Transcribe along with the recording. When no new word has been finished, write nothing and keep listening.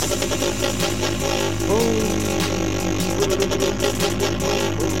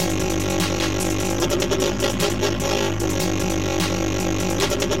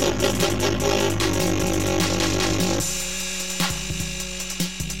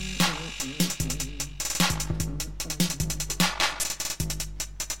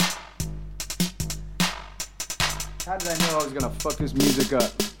How did I know I was gonna fuck this music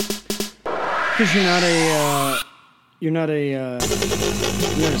up? Because you're not a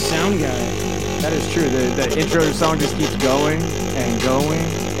sound guy. That is true. The intro to the song just keeps going and going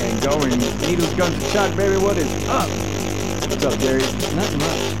and going. Needles, guns, and shock, baby. What is up? What's up, Gary? Not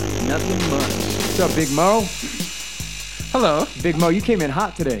much. Nothing much. What's up, Big Mo? Hello. Big Mo, you came in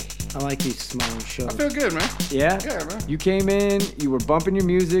hot today. I like these smaller shows. I feel good, man. Yeah? Yeah, man. You came in, you were bumping your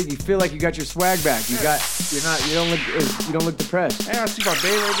music, you feel like you got your swag back. You don't look depressed. Hey, I see my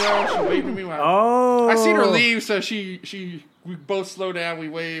baby right there. She waved at me. Oh. I seen her leave, so we both slowed down. We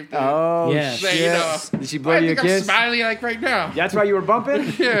waved. Oh, Yes. shit. Yes. Did she blow I you a think I'm kiss? smiling like right now. That's why you were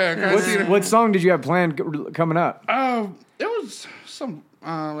bumping? Yeah. I seen her. What song did you have planned coming up? It was some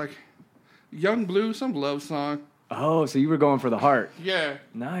like Young Blue, some love song. Oh, so you were going for the heart. Yeah.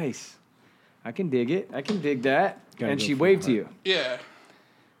 Nice. I can dig it. I can dig that. Gotta And go she for waved the to you. Yeah.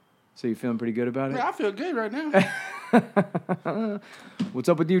 So you feeling pretty good about it? Man, I feel good right now. What's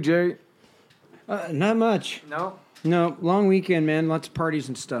up with you, Jerry? Not much. No. No, long weekend, man. Lots of parties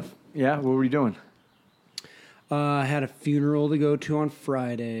and stuff. Yeah, what were you doing? I had a funeral to go to on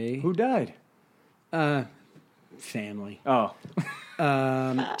Friday. Who died? Family. Oh.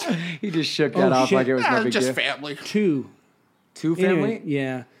 He just shook that off shit. like it was no big Just deal. family. Two. Two family? Anyway,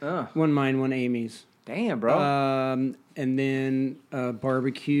 yeah. Oh. One mine, one Amy's. Damn, bro. And then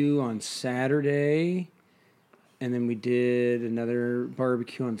barbecue on Saturday. And then we did another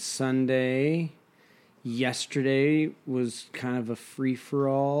barbecue on Sunday. Yesterday was kind of a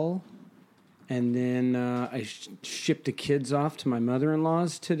free-for-all. And then I shipped the kids off to my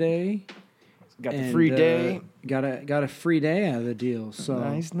mother-in-law's today. Got the free day. Got a free day out of the deal. So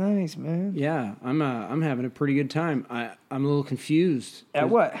Nice, man. yeah, I'm having a pretty good time. I'm a little confused. At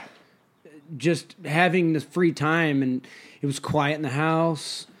what? Just having the free time, and it was quiet in the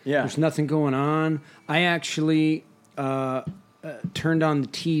house. Yeah. There's nothing going on. I actually turned on the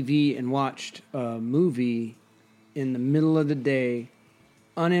TV and watched a movie in the middle of the day,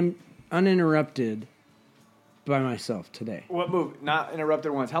 uninterrupted, by myself today. What movie? Not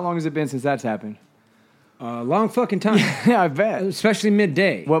interrupted once. How long has it been since that's happened? Long fucking time. Yeah, I bet. Especially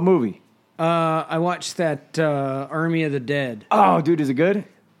midday. What movie? I watched that Army of the Dead. Oh, dude, is it good?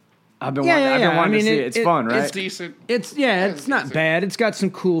 I've been wanting to see it. It's fun, right? It's decent. It's not bad. It's got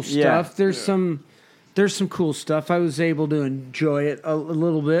some cool stuff. Yeah. There's some cool stuff. I was able to enjoy it a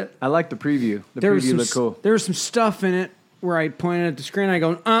little bit. I like the preview. The There was preview looked cool. There was some stuff in it where I pointed at the screen. I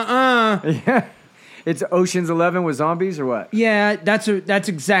go, Yeah. It's Ocean's 11 with zombies or what? Yeah, that's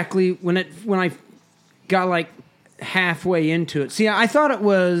exactly when I got like halfway into it. See, I thought it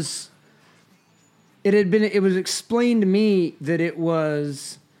was explained to me that it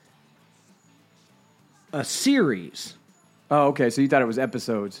was a series. Oh, okay. So you thought it was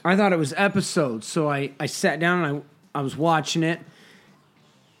episodes. I thought it was episodes. So I sat down and I was watching it,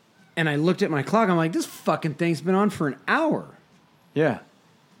 and I looked at my clock. I'm like, this fucking thing's been on for an hour. Yeah.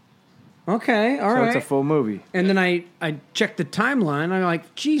 Okay, all So right. it's a full movie. And then I checked the timeline. I'm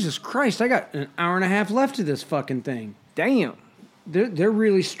like, Jesus Christ, I got an hour and a half left of this fucking thing. Damn. They're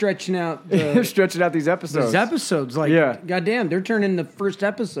really stretching out They're stretching out these episodes. these episodes. Like, Yeah. goddamn, they're turning the first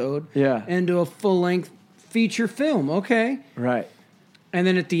episode into a full-length feature film. Okay. Right. And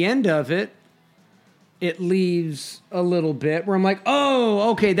then at the end of it, it leaves a little bit where I'm like, oh,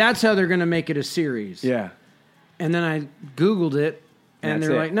 okay, that's how they're going to make it a series. Yeah. And then I Googled it, and That's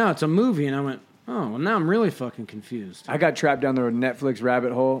they're it. like, no, it's a movie. And I went, oh, well, now I'm really fucking confused. I got trapped down the Netflix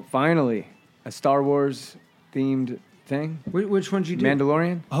rabbit hole. Finally, a Star Wars themed thing. Which one'd you do?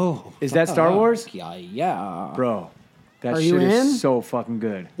 Mandalorian? Oh. Is that Star Wars? Yeah. Bro, that Are shit you in? is so fucking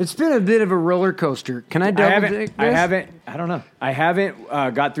good. It's been a bit of a roller coaster. Can I double dig this? I don't know. I haven't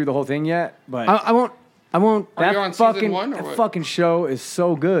got through the whole thing yet, but I won't. Are you on season fucking, one or that what? fucking show is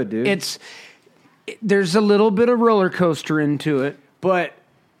so good, dude. There's a little bit of roller coaster into it. But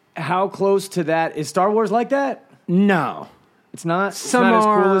how close to that is Star Wars like that? No. It's not. It's Some not are,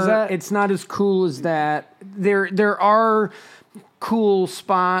 as cool as that. It's not as cool as that. There are cool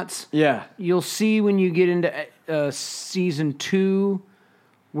spots. Yeah. You'll see when you get into season 2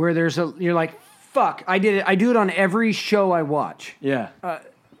 where you're like, fuck, I did it. I do it on every show I watch. Yeah.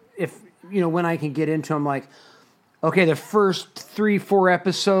 If when I can get into them, like, okay, the first 3-4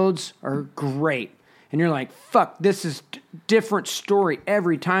 episodes are great, and you're like, fuck, this is different story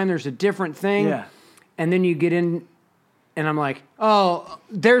every time. There's a different thing. Yeah. And then you get in, and I'm like, oh,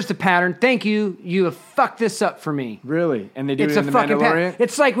 there's the pattern. Thank you. You have fucked this up for me. Really? And they do It's it a in The fucking Mandalorian? pattern.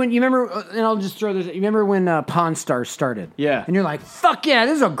 It's like when you remember, and I'll just throw this. You remember when Pawn Stars started? Yeah. And you're like, fuck yeah,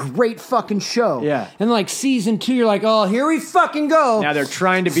 this is a great fucking show. Yeah. And like season 2, you're like, oh, here we fucking go. Now they're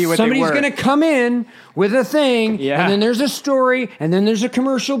trying to be what Somebody's they were. going to come in with a thing, Yeah. and then there's a story, and then there's a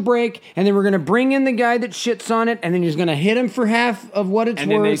commercial break, and then we're going to bring in the guy that shits on it, and then he's going to hit him for half of what it's And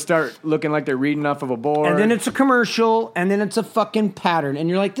worth. then they start looking like they're reading off of a board. And then it's a commercial, and then it's a fucking pattern, and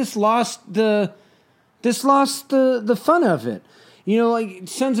you're like, this lost the fun of it. You know, like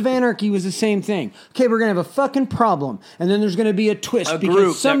Sons of Anarchy was the same thing. Okay, we're gonna have a fucking problem, and then there's gonna be a twist a because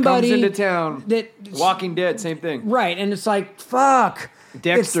group somebody that comes into town. that Walking Dead, same thing. right, and it's like fuck.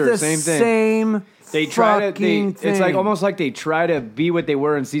 Dexter, it's the same thing. Same. They try to. fucking It's like thing. almost like they try to be what they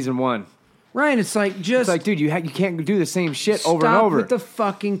were in season 1. right. It's like just It's like, dude, you can't do the same shit over and stop over. with the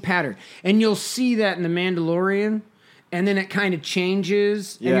fucking pattern, and you'll see that in The Mandalorian. And then it kind of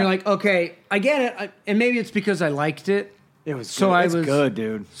changes, and Yeah. you're like, okay, I get it. And maybe it's because I liked it. It was So good. I It's was- good,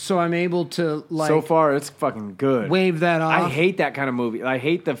 dude. So I'm able to like So far, it's fucking good. wave that off. I hate that kind of movie. I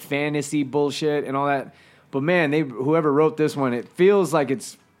hate the fantasy bullshit and all that. But man, whoever wrote this one, it feels like it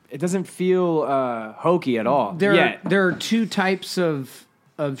doesn't feel hokey at all. there are two types of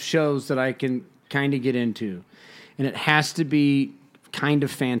shows that I can kind of get into, and it has to be kind of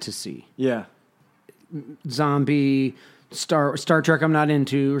fantasy, Yeah. zombie, Star Trek. I'm not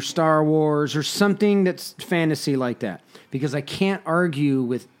into, or Star Wars, or something that's fantasy like that, because I can't argue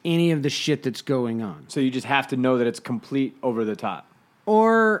with any of the shit that's going on, So you just have to know that it's complete over the top.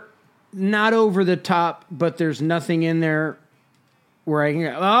 or not over the top, but there's nothing in there where I can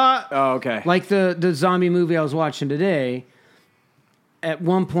go, Oh, okay. like the zombie movie I was watching today. At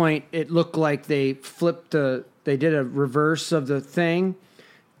one point, it looked like they did a reverse of the thing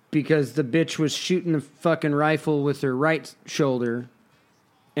because the bitch was shooting the fucking rifle with her right shoulder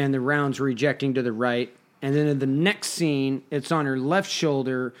and the rounds were ejecting to the right. And then in the next scene, it's on her left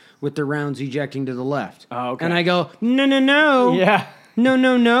shoulder with the rounds ejecting to the left. Oh, okay. And I go, no. yeah. No.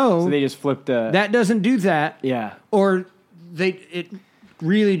 So they just flipped the. That doesn't do that. Yeah. Or it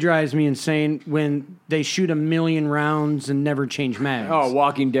really drives me insane when they shoot 1 million rounds and never change mags. Oh,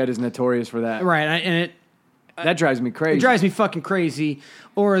 Walking Dead is notorious for that. right. And That drives me crazy. it drives me fucking crazy.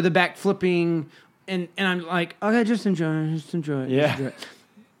 Or the back flipping, and I'm like, okay, just enjoy it. Just enjoy it. Yeah. Just enjoy it.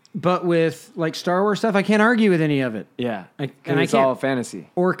 But with like Star Wars stuff, I can't argue with any of it. Yeah. And And I it's can't- all fantasy.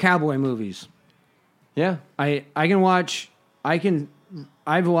 Or cowboy movies. Yeah.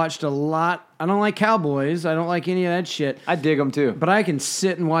 I've watched a lot. I don't like cowboys. I don't like any of that shit. I dig them too. But I can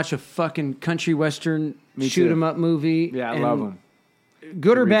sit and watch a fucking country western Me shoot too. 'em up movie. Yeah, I and love them.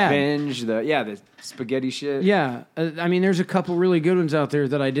 Good or bad. Revenge, the spaghetti shit. Yeah. I mean, there's a couple really good ones out there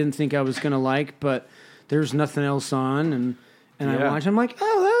that I didn't think I was going to like, but there's nothing else on. And I Yeah. watch. I'm like,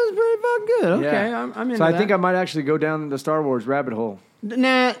 oh, that was pretty fucking good. Okay, Yeah. I'm into So I that. think I might actually go down the Star Wars rabbit hole.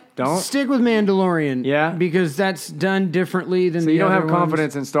 Nah, Don't? stick with Mandalorian. Yeah? Because that's done differently than So the you don't other have ones.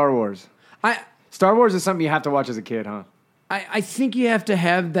 confidence in Star Wars. Star Wars is something you have to watch as a kid, huh? I think you have to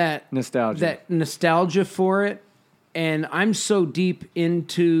have that nostalgia for it, and I'm so deep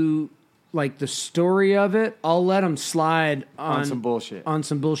into like the story of it, I'll let them slide on some bullshit. On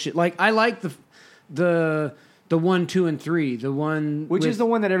some bullshit. Like I like the 1, 2, and 3. The one Which is the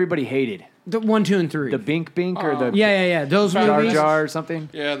one that everybody hated? the 1, 2, and 3. The Bink Bink or the yeah. Those Jar Jar movies. Jar or something?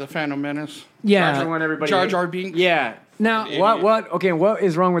 Yeah, the Phantom Menace. Yeah. That's the one everybody Jar hated? Jar Binks. Yeah. Now What? Okay, what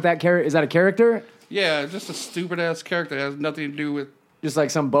is wrong with that character? Is that a character? Yeah, just a stupid ass character that has nothing to do with. Just like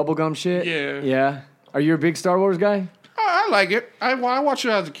some bubblegum shit? Yeah. Yeah. Are you a big Star Wars guy? I like it. I watched it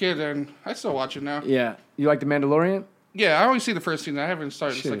as a kid, and I still watch it now. Yeah. You like The Mandalorian? Yeah, I only see the first season. I haven't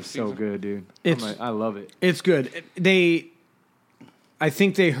started the Shit second is so season. good, dude. It's- I love it. it's good. I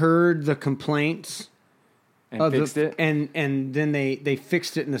think they heard the complaints And fixed it. and then they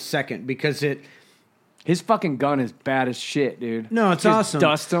fixed it in the second because it. His fucking gun is bad as shit, dude. No, it's Just awesome.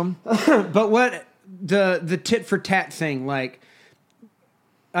 Dust him. But what the tit for tat thing, like,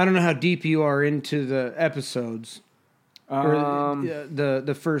 I don't know how deep you are into the episodes or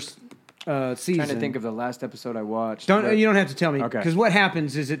the first season. Trying to think of the last episode I watched. You don't have to tell me Okay. because what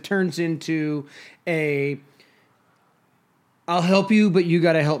happens is it turns into I'll help you, but you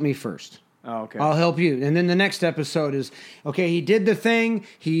got to help me first. Oh, okay. I'll help you. And then the next episode is, okay, he did the thing.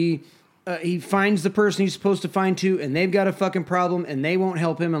 He finds the person he's supposed to find too, and they've got a fucking problem, and they won't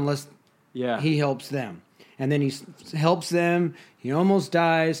help him unless he helps them. And then he helps them. He almost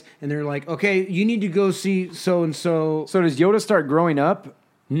dies, and they're like, okay, you need to go see so-and-so. So does Yoda start growing up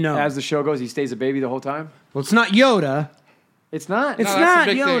No. As the show goes, he stays a baby the whole time? Well, it's not Yoda. It's not? It's No, that's not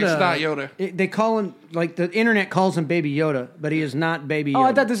the big thing. Yoda. It's not Yoda. They call him, like, the internet calls him Baby Yoda, but he is not Baby Yoda. Oh,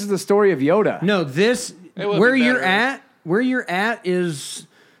 I thought this is the story of Yoda. No, this, It would where be you're better. where you're at is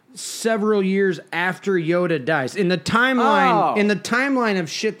several years after Yoda dies. In the timeline of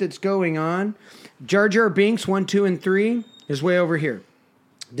shit that's going on, Jar Jar Binks 1, 2, and 3 is way over here.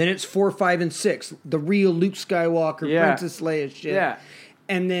 Then it's 4, 5, and 6, the real Luke Skywalker, Yeah. Princess Leia shit. Yeah.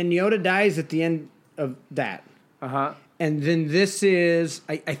 And then Yoda dies at the end of that. Uh-huh. And then this is,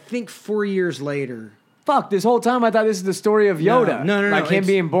 I think, 4 years later. Fuck, this whole time I thought this is the story of Yoda. No, Like him it's-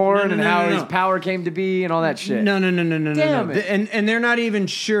 being born no, and no, how no, his no. power came to be and all that shit. No. Damn no. it. And they're not even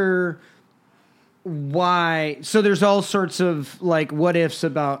sure why. So there's all sorts of like what ifs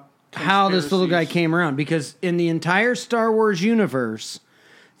about how this little guy Conspiracies. came around, because in the entire Star Wars universe,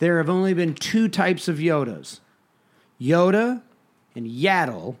 there have only been 2 types of Yodas: Yoda and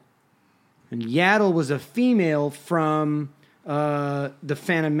Yaddle. And Yaddle was a female from the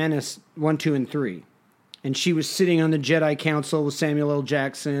Phantom Menace 1, 2, and 3. And she was sitting on the Jedi Council with Samuel L.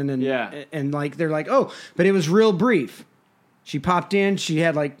 Jackson, and Yeah. and like they're like, oh, but it was real brief. She popped in, she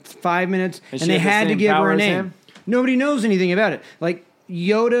had like 5 minutes, And and she they had the had to same give her power a as name. him? Nobody knows anything about it. Like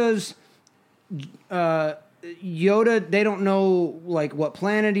Yoda, they don't know like what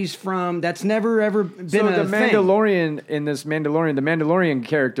planet he's from. That's never ever been So a the thing. Mandalorian in this the Mandalorian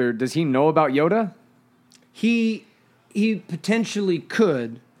character, does he know about Yoda? He potentially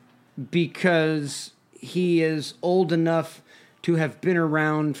could, because he is old enough to have been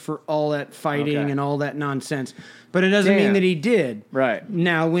around for all that fighting Okay. and all that nonsense. But it doesn't mean Damn. that he did. Right.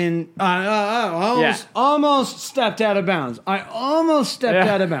 Now, when I almost stepped out of bounds. I almost stepped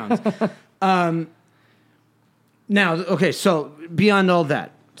Yeah. out of bounds. Now, okay, so beyond all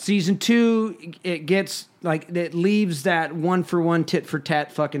that, season 2, it gets like it leaves that 1-for-1 tit for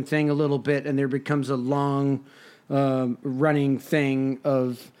tat fucking thing a little bit, and there becomes a long running thing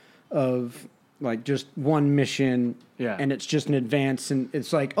of like just one mission, Yeah. and it's just an advance, and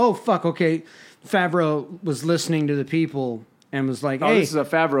it's like, oh fuck, okay, Favreau was listening to the people and was like, Oh, hey, this is a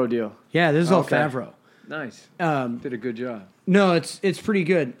Favreau deal. yeah, this is all Okay. Favreau. Nice. Um, Did a good job. No, it's pretty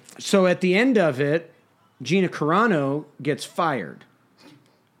good. So at the end of it, Gina Carano gets fired.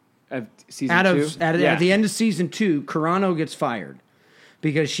 Season At 2? the end of season 2, Carano gets fired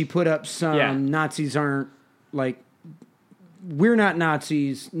because she put up some Yeah. Nazis aren't like, we're not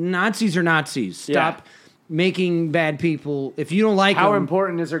Nazis. Nazis are Nazis. Stop Yeah. making bad people. If you don't like How them,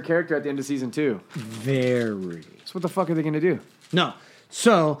 important is her character at the end of season 2? very. So what the fuck are they going to do? No.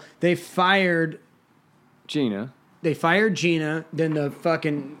 So they fired Gina. Gina, then the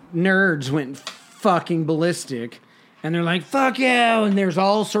fucking nerds went fucking ballistic. And they're like, fuck yeah. And there's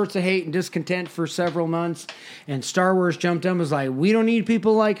all sorts of hate and discontent for several months. And Star Wars jumped in and was like, we don't need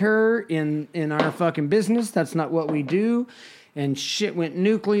people like her in our fucking business. That's not what we do. And shit went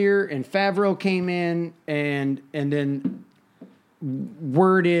nuclear. And Favreau came in. And then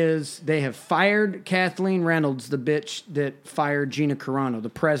word is they have fired Kathleen Reynolds, the bitch that fired Gina Carano, the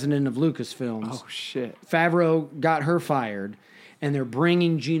president of Lucasfilms. Oh, shit. Favreau got her fired, and they're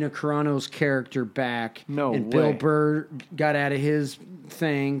bringing Gina Carano's character back. No and way. Bill Burr got out of his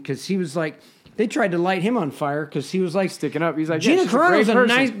thing because he was like, they tried to light him on fire because he was like, Sticking up. He's like, Gina yeah, she's Carano's a a great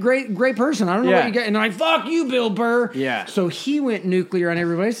nice, person. great person. I don't know Yeah. what you got. And they're like, fuck you, Bill Burr. Yeah. So he went nuclear on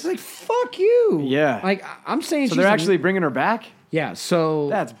everybody. It's like, fuck you. Yeah. Like, I'm saying So she's they're a- actually bringing her back? yeah, so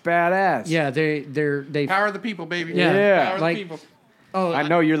That's badass. yeah, they Power of the people, baby. Yeah. Power of Like- the people. I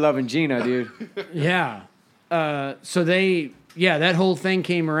know you're loving Gina, dude. yeah. So that whole thing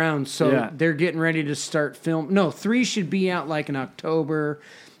came around. So Yeah. they're getting ready to start film. No, 3 should be out like in October,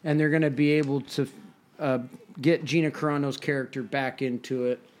 and they're going to be able to get Gina Carano's character back into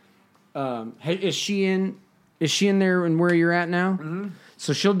it. Is she in there and where you're at now? Mm-hmm.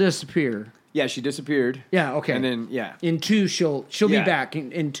 So she'll disappear. Yeah, she disappeared. Yeah. Okay. And then, yeah. In 2, she'll Yeah. be back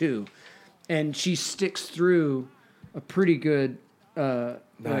in 2, and she sticks through a pretty good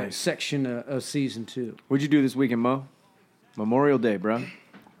Nice. section of season 2. What'd you do this weekend, Mo? Memorial Day, bro.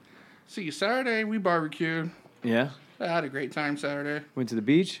 See, Saturday we barbecued. Yeah? I had a great time Saturday. Went to the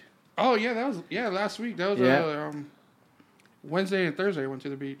beach? Oh yeah, that was last week. That was Yeah. Wednesday and Thursday I went to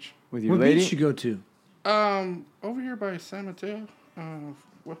the beach. With your What lady? beach you go to? Over here by San Mateo.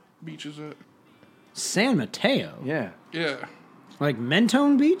 What beach is it? San Mateo. Yeah. Yeah. Like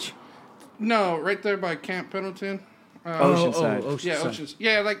Mentone Beach? No, right there by Camp Pendleton. Oceanside. Oceanside. Yeah, Oceans.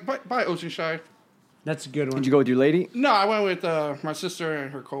 Yeah, like by Oceanside. That's a good one. Did you go with your lady? No, I went with my sister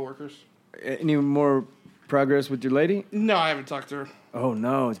and her coworkers. Any more progress with your lady? No, I haven't talked to her. Oh,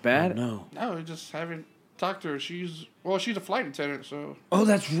 no. It's bad? No. No, we just haven't talked to her. She's a flight attendant, so. Oh,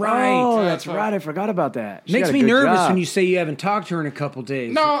 that's right. Oh, Yeah, that's so- right. I forgot about that. She Makes got a me good nervous job. when you say you haven't talked to her in a couple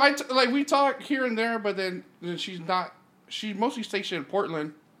days. No, we talk here and there, but then she's not. She's mostly stationed in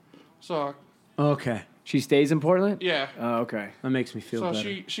Portland, so Okay. She stays in Portland? yeah. Oh, okay. That makes me feel So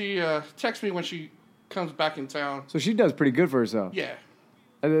better. she texts me when she comes back in town. So she does pretty good for herself. Yeah.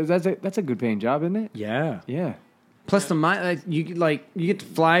 That's a good paying job, isn't it? Yeah. Yeah. Plus you get to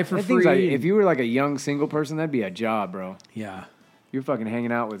fly for I free. think like, if you were like a young single person, that'd be a job, bro. yeah. You're fucking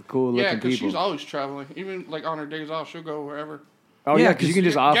hanging out with cool Yeah, looking because people. she's always traveling. Even like on her days off, she'll go wherever. Oh Yeah, yeah, because you can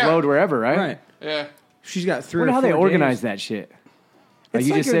just yeah. offload wherever, right? Right. Yeah. She's got I 3 wonder or how 4 they organize days. that shit. Like It's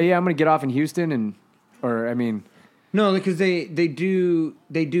you like just a- say, yeah, I'm gonna get off in Houston, No, because they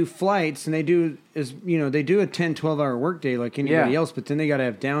do flights and they do a 10-12 hour workday like anybody Yeah. else, but then they got to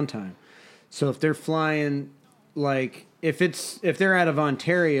have downtime. So if they're flying like if they're out of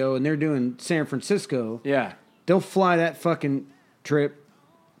Ontario and they're doing San Francisco, yeah, they'll fly that fucking trip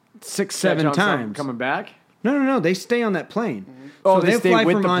 6-7 Catch on something times. coming back. No, they stay on that plane. Oh, so they they stay fly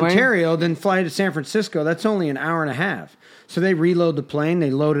with from the plane? Ontario, then fly to San Francisco. That's only an hour and a half. So they reload the plane,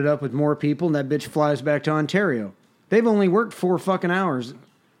 they load it up with more people, and that bitch flies back to Ontario. They've only worked 4 fucking hours.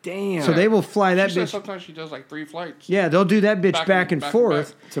 Damn. So they will fly that She says bitch. sometimes she does like 3 flights. Yeah, they'll do that bitch back and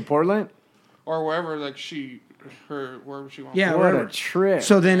forth. to Portland. Or wherever wherever she wants. Yeah, to. What wherever. a trip.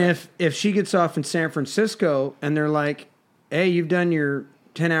 So then if she gets off in San Francisco and they're like, hey, you've done your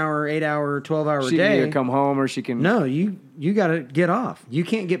 10-hour, 8-hour, 12-hour she can day. either come home or she can. No, you got to get off. You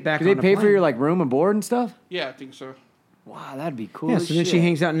can't get back Do they on a pay for plane. your like room and board and stuff? Yeah, I think so. Wow, that'd be cool. Yeah, as so then she shit.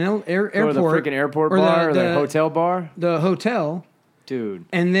 hangs out in an airport. Go to the freaking airport bar or the hotel bar, The hotel, dude.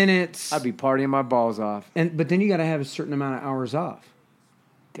 and then it's I'd be partying my balls off. but then you got to have a certain amount of hours off.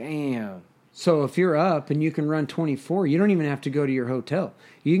 Damn. So if you're up and you can run 24, you don't even have to go to your hotel.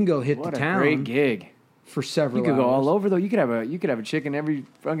 You can go hit What the a town great gig. for several You could go hours. all over though. You could have a chick in every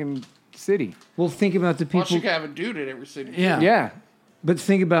fucking city. Well, think about the Well, people. she can have a dude at every city. Yeah. Yeah. But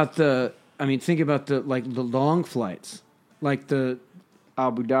think about the long flights, like the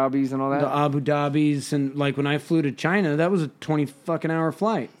Abu Dhabi's and all that. Abu Dhabis, and like when I flew to China, that was a 20 fucking hour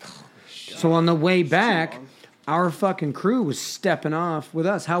flight. So on the way back, our fucking crew was stepping off with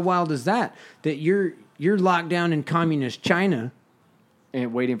us. How wild is that? That you're locked down in communist China.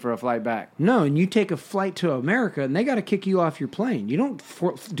 And waiting for a flight back. No, and you take a flight to America, and they got to kick you off your plane. You don't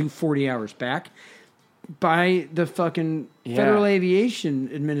do 40 hours back. By the fucking Federal Aviation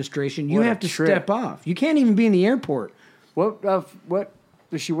Administration, you What a have to trip. step off. You can't even be in the airport. What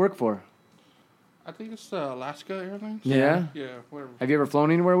does she work for? I think it's Alaska Airlines. Yeah. Yeah, whatever. Have you ever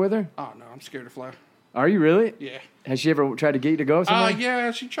flown anywhere with her? Oh no, I'm scared to fly. Are you really? Yeah. Has she ever tried to get you to go somewhere?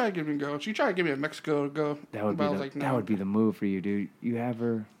 Yeah, she tried to get me to go. She tried to get me to Mexico to go. That would but be I was like, no. that would be the move for you, dude. You have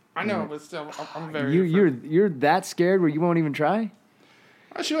her. I know, but still, I'm very. You're that scared where you won't even try?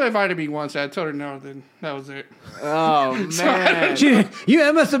 She only invited me once. I told her no. Then that was it. Oh man.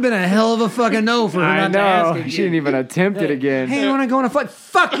 That must have been a hell of a fucking no for her I not to ask know. again. She didn't even attempt it again. Hey, you want to go on a flight?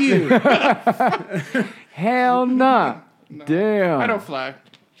 Fuck you! Hell nah. Damn. I don't fly.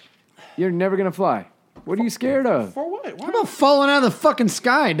 You're never gonna fly. What are you scared of? For what? Why? How about falling out of the fucking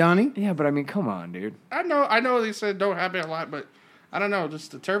sky, Donnie? Yeah, but I mean, come on, dude. I know. They said don't happen a lot, but I don't know.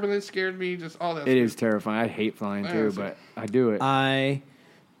 Just the turbulence scared me. Just all that. It is terrifying. I hate flying Yeah, too, so- but I do it. I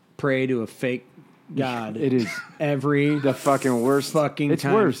pray to a fake god. It is every the fucking worst. fucking It's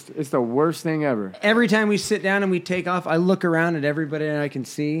time. worst. It's the worst thing ever. Every time we sit down and we take off, I look around at everybody I can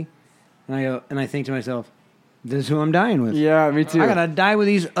see, and I go, and I think to myself, "This is who I'm dying with. Yeah, me too. I gotta die with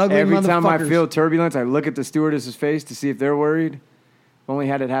these ugly Every motherfuckers." time I feel turbulence, I look at the stewardess's face to see if they're worried. Only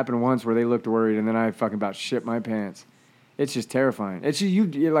had it happen once where they looked worried, and then I fucking about shit my pants. It's just terrifying. It's just, you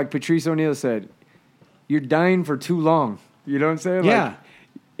like Patrice O'Neill said, you're dying for too long. You know what I'm saying? Yeah. Like,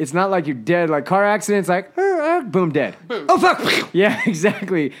 it's not like you're dead. Like car accidents, like boom, dead. Boom. Oh fuck! Yeah,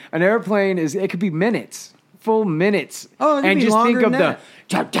 exactly. An airplane it could be minutes, full minutes. Oh, it could and be just think longer of than the that.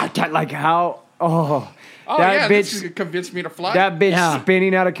 tut, tut, tut, like how Oh that yeah, bitch this convinced me to fly. that bitch Yeah.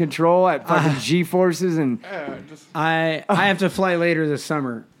 spinning out of control at fucking G forces. And Just I have to fly later this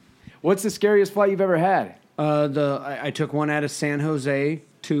summer. what's the scariest flight you've ever had? I took one out of San Jose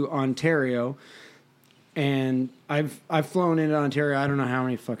to Ontario, and I've flown into Ontario I don't know how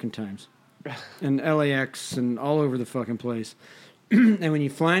many fucking times, and LAX and all over the fucking place. And when you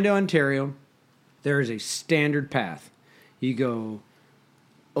fly into Ontario, there is a standard path. You go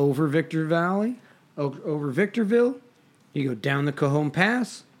over Victor Valley, over Victorville. You go down the Cajon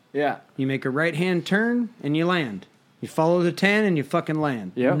Pass. Yeah. You make a right-hand turn and you land. You follow the 10 and you fucking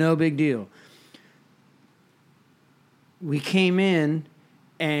land. Yep. No big deal. We came in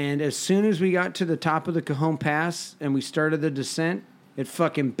And as soon as we got to the top of the Cajon Pass and we started the descent, it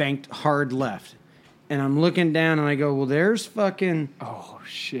fucking banked hard left. And I'm looking down and I go, well, there's Oh,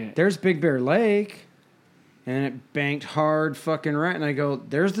 shit. there's Big Bear Lake. And it banked hard fucking right. And I go,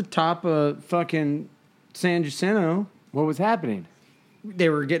 there's the top of fucking San Jacinto. What was happening? They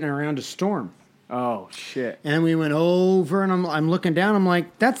were getting around a storm. Oh, shit. And then we went over, and I'm looking down. I'm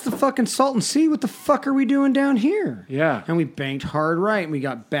like, that's the fucking Salton Sea. What the fuck are we doing down here? Yeah. And we banked hard right, and we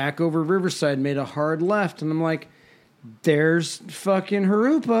got back over Riverside, made a hard left. And I'm like, there's fucking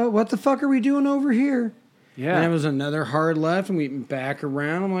Harupa. What the fuck are we doing over here? Yeah. And it was another hard left, and we back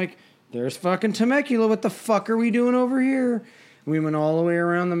around. I'm like, there's fucking Temecula. What the fuck are we doing over here? We went all the way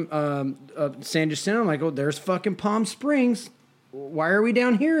around the San Jacinto. I'm like, oh, there's fucking Palm Springs. Why are we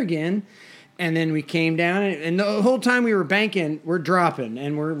down here again? And then we came down, and the whole time we were banking, we're dropping,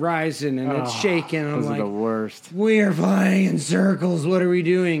 and we're rising, and it's shaking. I'm Those like, are the worst. we are flying in circles. What are we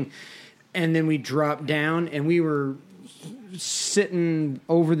doing? And then we dropped down, and we were sitting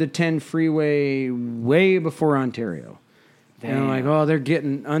over the 10 freeway way before Ontario. And I'm like, oh, they're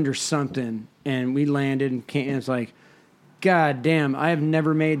getting under something. And we landed, and it's like, God damn, I have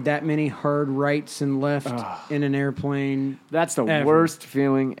never made that many hard rights and left in an airplane. That's the ever. worst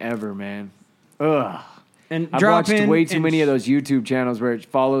feeling ever, man. Ugh. And I've drop watched in way too and many of those YouTube channels where it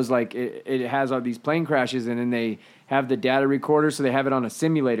follows, like, it has all these plane crashes, and then they have the data recorder, so they have it on a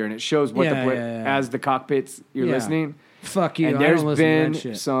simulator, and it shows what as the cockpits you're Yeah. listening. Fuck you. And I there's don't listen to been that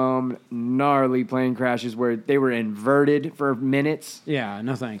shit. some gnarly plane crashes where they were inverted for minutes. Yeah,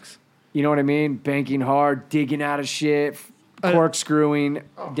 no thanks. You know what I mean? Banking hard, digging out of shit, corkscrewing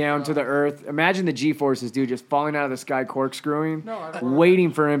down to the earth. Imagine the G-forces, dude, just falling out of the sky, corkscrewing,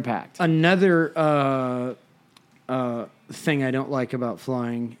 waiting for impact. Another thing I don't like about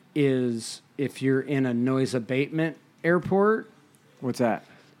flying is if you're in a noise abatement airport. What's that?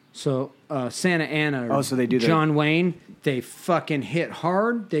 So Santa Ana or so they do that. John Wayne, they fucking hit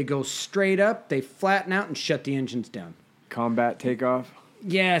hard. They go straight up. They flatten out and shut the engines down. Combat takeoff?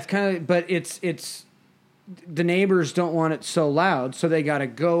 Yeah, it's kind of, but it's the neighbors don't want it so loud, so they got to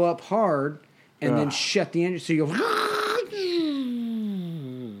go up hard and then shut the engine. So you go,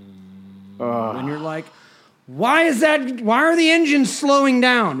 and you're like, why are the engines slowing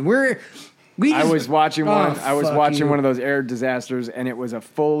down? I was watching one. Oh, I was fuck watching you. one of those air disasters, and it was a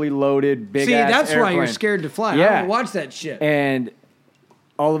fully loaded big. See, ass that's airplane. why you're scared to fly. Yeah. I don't watch that shit. And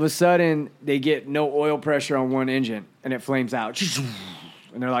all of a sudden, they get no oil pressure on one engine, and it flames out.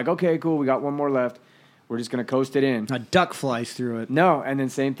 And they're like, "Okay, cool. We got one more left. We're just gonna coast it in." A duck flies through it. No, and then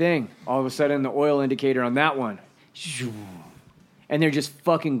same thing. All of a sudden, the oil indicator on that one, and they're just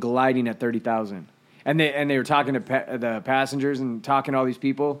fucking gliding at 30,000. And they were talking to the passengers and talking to all these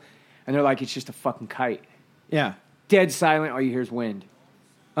people, and they're like, "It's just a fucking kite." Yeah. Dead silent. All you hear is wind,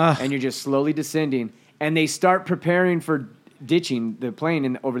 and you're just slowly descending. And they start preparing for ditching the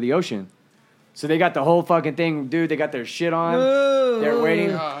plane over the ocean. So they got the whole fucking thing, dude. They got their shit on. They're waiting.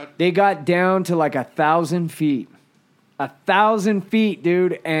 God. They got down to like 1,000 feet. 1,000 feet,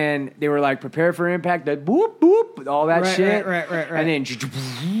 dude. And they were like, prepare for impact. That whoop, whoop, all that shit. Right. And then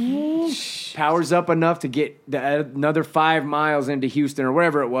powers up enough to get another 5 miles into Houston or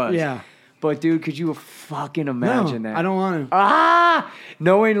wherever it was. Yeah. But, dude, could you fucking imagine that? I don't want to.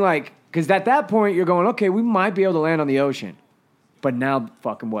 Knowing, like, because at that point, you're going, okay, we might be able to land on the ocean. But now,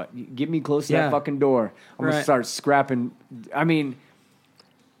 fucking what? Get me close to that fucking door. I'm going to start scrapping. I mean,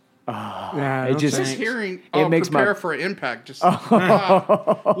 Yeah, it just Just hearing it makes prepare my for impact. Just what?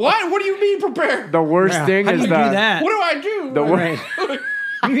 What do you mean prepare? the worst thing How do is you do that. that? What do I do? The Right.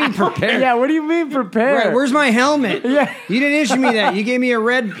 You mean prepare? Yeah, what do you mean prepare? Right, where's my helmet? Yeah. You didn't issue me that. You gave me a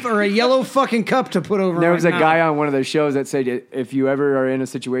red or a yellow fucking cup to put over There my was a mouth. guy on one of those shows that said if you ever are in a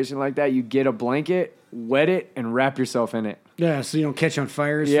situation like that, you get a blanket, wet it, and wrap yourself in it. Yeah, so you don't catch on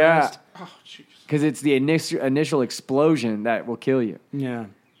fire as Yeah, fast. Oh, jeez. because it's the initial explosion that will kill you. Yeah.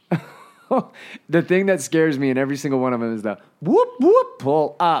 The thing that scares me in every single one of them is the whoop, whoop,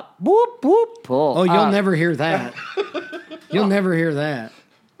 pull up, whoop, whoop, pull Oh, you'll up. never hear that. You'll never hear that.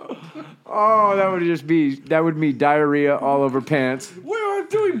 Oh, that would be diarrhea all over pants. What am I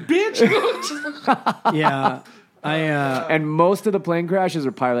doing, bitch? Yeah. And most of the plane crashes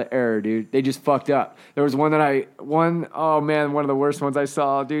are pilot error, dude. They just fucked up. There was one one of the worst ones I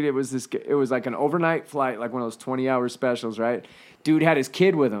saw, dude. It was like an overnight flight, like one of those 20-hour specials, right? Dude had his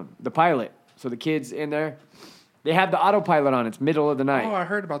kid with him, the pilot. So the kid's in there. They had the autopilot on. It's middle of the night. Oh, I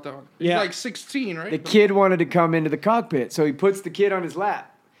heard about that one. He's Yeah. like 16, right? The kid wanted to come into the cockpit, so he puts the kid on his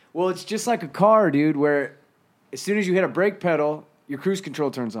lap. Well, it's just like a car, dude, where as soon as you hit a brake pedal, your cruise control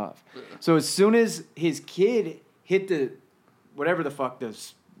turns off. So as soon as his kid hit the whatever the fuck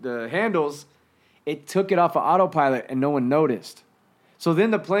the handles, it took it off of autopilot and no one noticed. So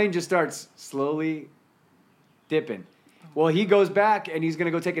then the plane just starts slowly dipping. Well, he goes back and he's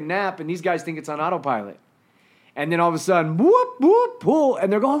gonna go take a nap, and these guys think it's on autopilot. And then all of a sudden, whoop, whoop, pull,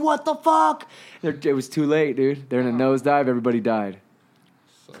 and they're going, what the fuck? It was too late, dude. They're in a nosedive. Everybody died.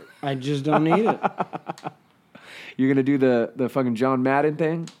 I just don't need it. You're going to do the fucking John Madden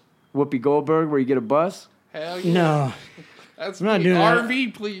thing? Whoopi Goldberg, where you get a bus? Hell yeah. No. That's I'm not me. doing that.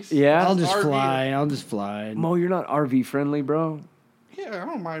 RV, please. Yeah? I'll just RV. fly. I'll just fly. Mo, you're not RV friendly, bro. Yeah, I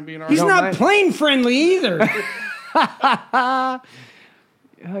don't mind being RV. He's don't not mind? plane friendly either.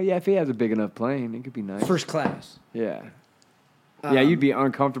 Oh, yeah, if he has a big enough plane, it could be nice. First class. Yeah. Yeah, you'd be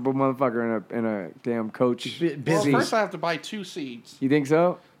uncomfortable, motherfucker, in a damn coach. Well, Busy. first I have to buy 2 seats. You think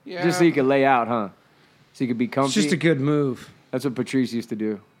so? Yeah. Just so you could lay out, huh? So you could be It's comfy. just a good move. That's what Patrice used to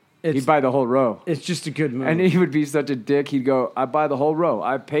do. It's, He'd buy the whole row. it's just a good move. And he would be such a dick. He'd go, I buy the whole row.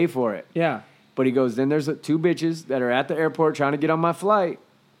 I pay for it. yeah. But he goes, then there's 2 bitches that are at the airport trying to get on my flight.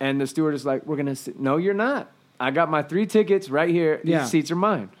 And the steward is like, we're going to sit. No, you're not. I got my 3 tickets right here. These Yeah. seats are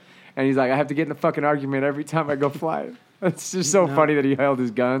mine. And he's like, I have to get in a fucking argument every time I go fly. It's just so funny that he held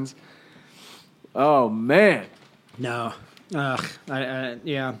his guns. Oh, man. No. Ugh.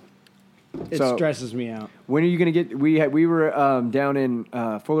 Yeah. It So- stresses me out. When are you going to get... We were down in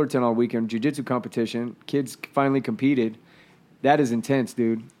Fullerton all weekend, jiu-jitsu competition. Kids finally competed. That is intense,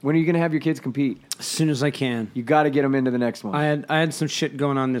 dude. When are you going to have your kids compete? As soon as I can. You got to get them into the next one. I had some shit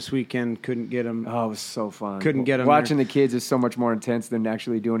going on this weekend. Couldn't get them. Oh, it was so fun. Couldn't get 'em Watching the kids is so much more intense than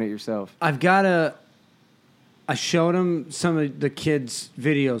actually doing it yourself. I showed them some of the kids'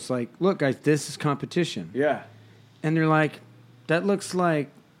 videos. Like, look, guys, this is competition. Yeah. And they're like, that looks like...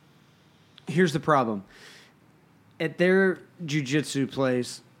 Here's the problem. At their jiu-jitsu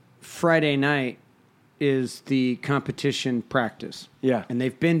place, Friday night is the competition practice. Yeah. And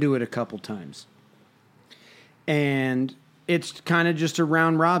they've been to it a couple times. And it's kind of just a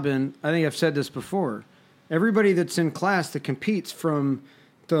round robin. I think I've said this before. Everybody that's in class that competes, from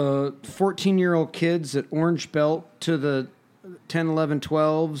the 14-year-old kids at orange belt to the 10, 11,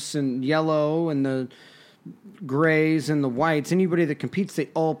 12s and yellow and the grays and the whites, anybody that competes, they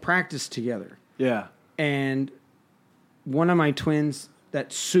all practice together. Yeah. And one of my twins,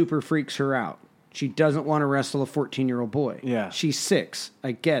 that super freaks her out. She doesn't want to wrestle a 14-year-old boy. Yeah. She's 6.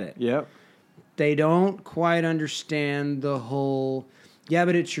 I get it. Yep. They don't quite understand the whole, yeah,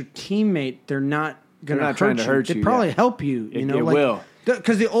 but it's your teammate. They're not going They're not trying to hurt They you, probably yeah. help you. You know, It like, will.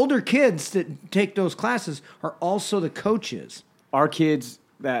 Because the older kids that take those classes are also the coaches. Our kids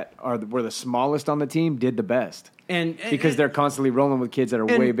that were the smallest on the team did the best because they're constantly rolling with kids that are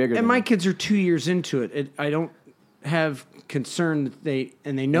way bigger And than my them. kids are 2 years into it. I don't have concern that they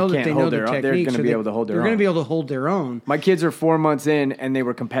know They that can't they know hold the their own. technique. They're gonna be able to hold their They're going own. to be able to hold their own. My kids are 4 months in, and they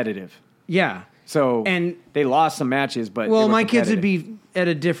were competitive. Yeah. So And- they lost some matches, but Well, they were my kids would competitive. be at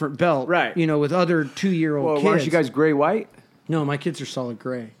a different belt, Right. You know, with other 2-year-old Well, kids. aren't you guys gray-white? No, my kids are solid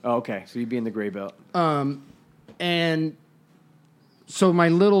gray. Oh, okay. So you'd be in the gray belt. And so my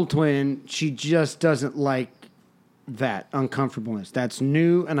little twin, she just doesn't like that uncomfortableness. That's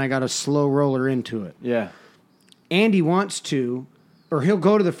new, and I got to slow roll her into it. Yeah. Andy wants to, or he'll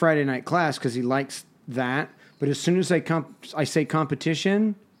go to the Friday night class because he likes that. But as soon as I say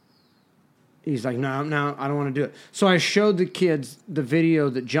competition, he's like, no, I don't want to do it. So I showed the kids the video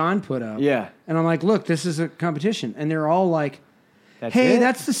that John put up. Yeah. And I'm like, look, this is a competition. And they're all like, That's hey, it?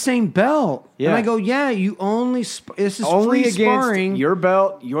 that's the same belt. Yeah. And I go, yeah, you only, this is Only free against sparring. your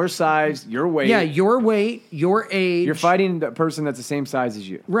belt, your size, your weight. Yeah, your weight, your age. You're fighting the person that's the same size as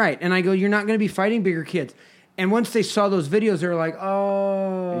you. Right. And I go, you're not going to be fighting bigger kids. And once they saw those videos, they were like,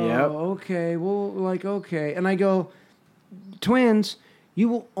 oh, Yep. okay. Well, like, okay. And I go, twins, you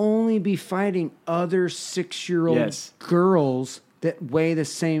will only be fighting other 6-year-old Yes. girls that weigh the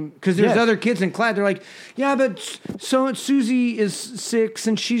same. Because there's Yes. other kids in class. They're like, yeah, but so Susie is 6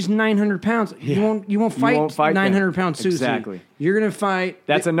 and she's 900 pounds. Yeah. You won't fight, won't fight them. 900-pound Susie. Exactly. You're going to fight.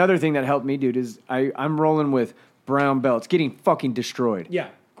 That's another thing that helped me, dude, is I'm rolling with brown belts, getting fucking destroyed. Yeah.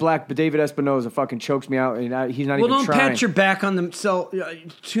 Black, but David Espinoza fucking chokes me out, and he's not Well, even don't trying. pat your back on them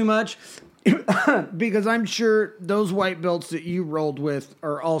too much, because I'm sure those white belts that you rolled with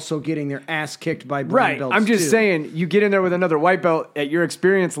are also getting their ass kicked by brown Right. belts. I'm just too. saying, you get in there with another white belt at your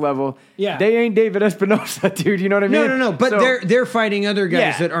experience level. Yeah. They ain't David Espinoza, dude. You know what I mean? No. But So- they're fighting other guys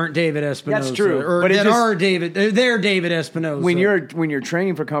Yeah. that aren't David Espinoza. That's true, Or but it that just- are David. They're David Espinoza. when you're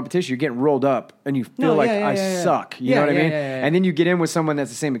training for competition, you're getting rolled up, and you feel No, like yeah, I yeah. suck. You Yeah, know what I yeah, mean? yeah. And then you get in with someone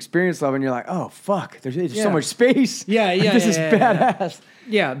that's the same experience level, and you're like, oh fuck, there's Yeah. so much space. Yeah, this is yeah. badass.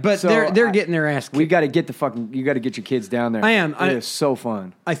 Yeah, but So, they're getting their ass kicked. We got to get you got to get your kids down there. I am. It is so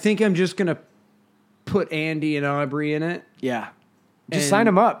fun. I think I'm just gonna put Andy and Aubrey in it. Yeah. Just sign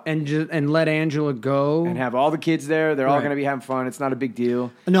them up and let Angela go and have all the kids there. They're all Right. going to be having fun. It's not a big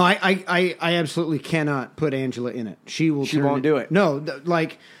deal. No, I absolutely cannot put Angela in it. She won't do it. No,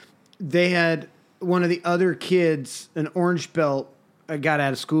 like they had one of the other kids, an orange belt, got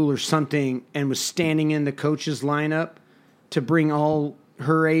out of school or something, and was standing in the coach's lineup to bring all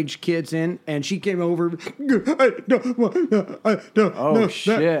her age kids in, and she came over. Oh,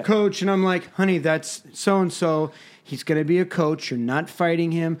 shit. that coach, and I'm like, honey, that's so and so. He's going to be a coach. You're not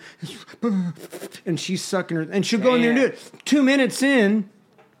fighting him. And she's sucking her. And she'll go in there and do it. 2 minutes in,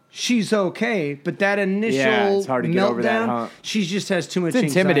 she's okay. But that initial it's hard to get over that meltdown, hump. she just has too much It's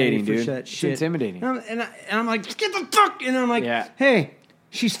intimidating, anxiety for dude. that It's shit. intimidating. And I'm like, get the fuck. And I'm like, Yeah. hey,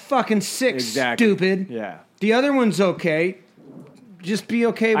 she's fucking sick, Exactly. stupid. Yeah. The other one's okay. Just be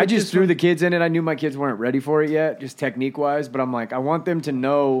okay with I just this threw one. the kids in it. I knew my kids weren't ready for it yet, just technique-wise. But I'm like, I want them to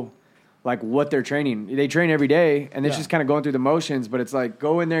know like what they're training. They train every day, and it's Yeah. just kind of going through the motions. But it's like,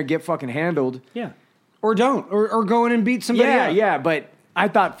 go in there, get fucking handled. Yeah. Or don't. Or go in and beat somebody up. Yeah. But I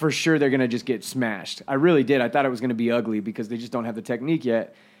thought for sure they're going to just get smashed. I really did. I thought it was going to be ugly because they just don't have the technique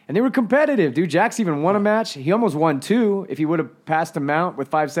yet. And they were competitive, dude. Jax even won a match. He almost won 2. If he would have passed him out with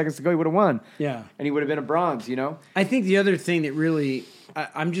 5 seconds to go, he would have won. Yeah. And he would have been a bronze, you know? I think the other thing that really,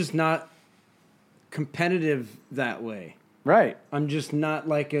 I'm just not competitive that way. Right. I'm just not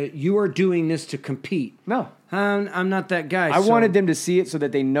like you are doing this to compete. No. I'm not that guy. I wanted them to see it so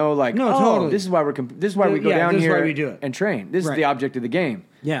that they know, like, No, oh, totally. this is why we go Yeah, down this is here why we do it. and train. This is Right. the object of the game.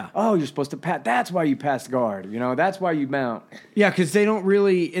 Yeah. Oh, you're supposed to pat. That's why you pass guard. You know, that's why you mount. Yeah, because they don't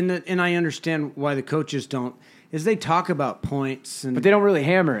really, and I understand why the coaches don't, is they talk about points, But they don't really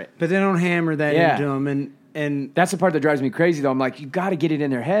hammer it. but they don't hammer that Yeah. into them. And That's the part that drives me crazy, though. I'm like, you got to get it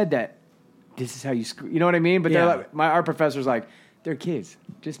in their head that this is how you screw. You know what I mean? But Yeah. they're like, our professor's like, they're kids.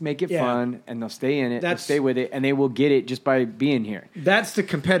 Just make it Yeah. fun, and they'll stay in it, they'll That's- stay with it, and they will get it just by being here. that's the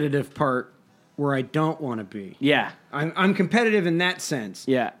competitive part where I don't want to be. Yeah. I'm competitive in that sense.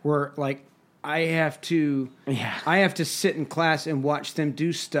 Yeah. Where like I have to sit in class and watch them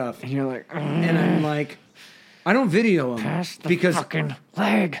do stuff, And you're like, and I'm like, I don't video them because fucking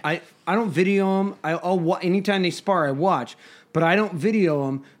leg. I don't video them. I'll anytime they spar, I watch. But I don't video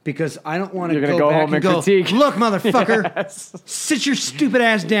them because I don't want to You're gonna go go back home and go, critique. look, motherfucker, Yes. sit your stupid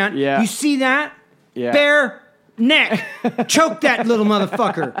ass down. Yeah. You see that? Yeah. Bare neck. Choke that little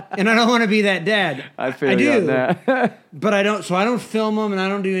motherfucker. And I don't want to be that dad. I feel you on that. But I don't. So I don't film them and I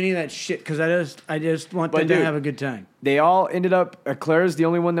don't do any of that shit because I just want them dude, to have a good time. They all ended up. Claire's the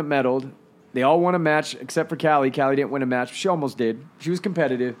only one that medaled. They all won a match except for Callie. Callie didn't win a match. She almost did. She was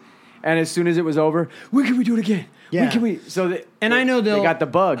competitive. And as soon as it was over, when can we do it again? Yeah. When can we? So I know they got the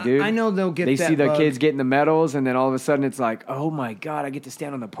bug, dude. I know they'll get. They that see the bug. kids getting the medals, and then all of a sudden it's like, oh my god, I get to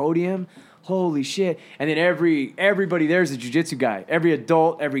stand on the podium. Holy shit! And then everybody there's a jiu-jitsu guy. Every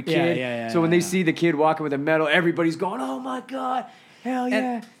adult, every kid. yeah, so when they see the kid walking with a medal, everybody's going, oh my god, hell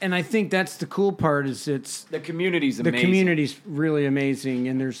yeah! And I think that's the cool part is it's The community's the amazing. community's really amazing,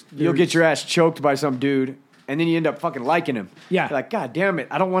 and there's You'll get your ass choked by some dude, and then you end up fucking liking him. Yeah. You're like, God damn it,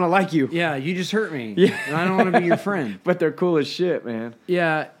 I don't want to like you. Yeah, you just hurt me. Yeah. And I don't want to be your friend. But they're cool as shit, man.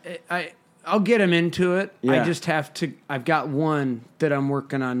 Yeah, I'll get him into it. Yeah. I just have to. I've got one that I'm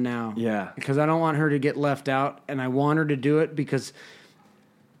working on now. Yeah. Because I don't want her to get left out, and I want her to do it because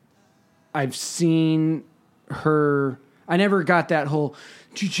I've seen her. I never got that whole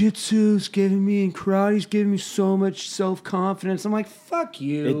jiu-jitsu's giving me and karate's giving me so much self-confidence. I'm like, fuck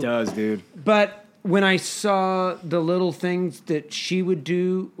you. It does, dude. But when I saw the little things that she would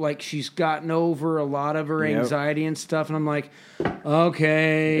do, like she's gotten over a lot of her Yep. anxiety and stuff, and I'm like,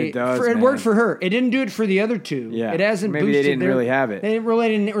 okay, It does, it man. worked for her. It didn't do it for the other two. Yeah. It hasn't. Maybe they boosted didn't their- really have it. They didn't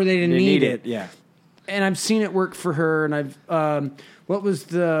really, or they didn't They need it. Yeah. And I've seen it work for her. And I've what was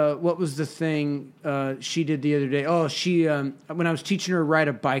the thing she did the other day? Oh, she when I was teaching her to ride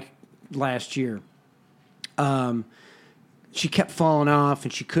a bike last year. She kept falling off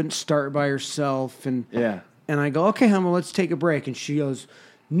and she couldn't start by herself. And Yeah. and I go, okay, Humble, let's take a break. And she goes,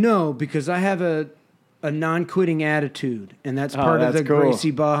 no, because I have a non-quitting attitude, and that's part of that's the cool.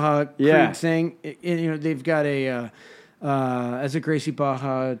 Gracie Baja Creed Yeah. thing. You know, they've got as a Gracie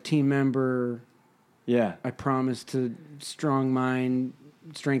Baja team member, Yeah. I promise to strong mind,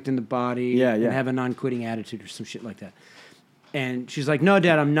 strengthen the body, Yeah, and yeah. have a non-quitting attitude or some shit like that. And she's like, no,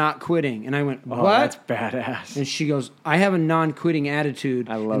 Dad, I'm not quitting. And I went, Oh, what? that's badass. And she goes, I have a non-quitting attitude,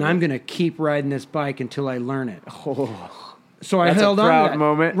 I love and it. I'm going to keep riding this bike until I learn it. Oh. So I That's a held on proud to that.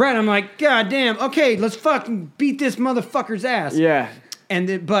 moment. Right, I'm like, God damn, okay, let's fucking beat this motherfucker's ass. Yeah.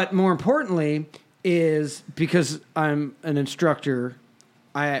 But more importantly is because I'm an instructor,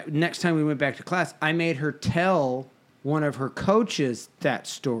 next time we went back to class, I made her tell one of her coaches that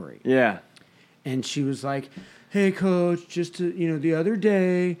story. Yeah. And she was like, "Hey, coach, the other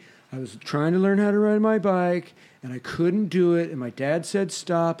day I was trying to learn how to ride my bike, and I couldn't do it, and my dad said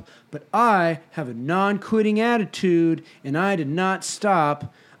stop, but I have a non-quitting attitude, and I did not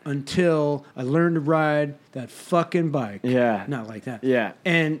stop until I learned to ride that fucking bike." Yeah. Not like that. Yeah.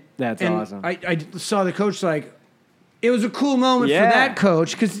 And That's and awesome. I saw the coach like, it was a cool moment Yeah. for that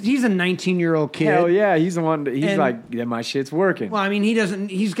coach because he's a 19-year-old kid. Hell yeah, he's the one. He's And- like, yeah, my shit's working. Well, I mean,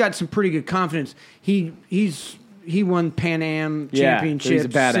 he's got some pretty good confidence. He won Pan Am Yeah, championships. he's a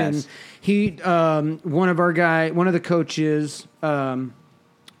badass. And he, one of the coaches,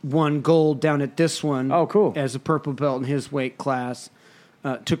 won gold down at this one. Oh, cool. As a purple belt in his weight class.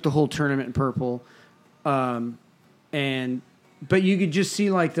 Took the whole tournament in purple. But you could just see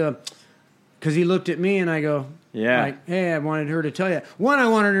because he looked at me and I go, Yeah. like, hey, I wanted her to tell you. One, I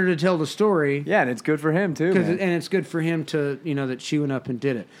wanted her to tell the story. Yeah, and it's good for him too. Man. And it's good for him to, that she went up and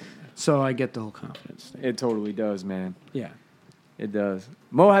did it. So I get the whole confidence thing. It totally does, man. Yeah. It does.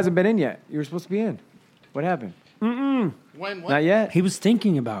 Mo hasn't been in yet. You were supposed to be in. What happened? When? Not yet. He was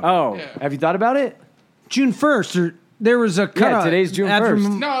thinking about it. Oh, Yeah. have you thought about it? June 1st, there was a cutoff. today's June after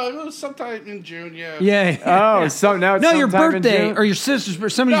 1st. No, it was sometime in June. Yeah. Yeah. Oh, so now it's No, your sometime in birthday June? or your sister's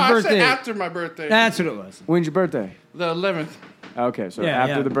birthday, somebody's No, I birthday. said after my birthday. That's what it was. When's your birthday? The 11th. Okay, so Yeah,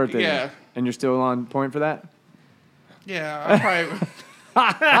 after yeah. the birthday. Yeah. then. And you're still on point for that? Yeah, I probably.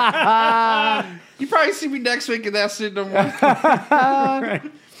 You probably see me next week and that's it no more.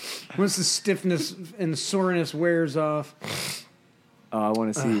 Once the stiffness and soreness wears off. Oh, I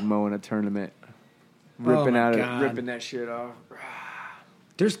want to see Mo in a tournament. Oh my God. Ripping that shit off.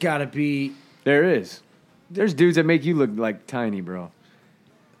 There's got to be. There is. There's dudes that make you look like tiny, bro.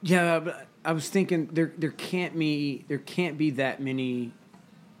 Yeah, but I was thinking there can't be that many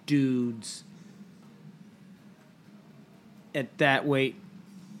dudes at that weight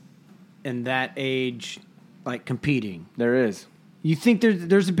and that age like competing. There is. You think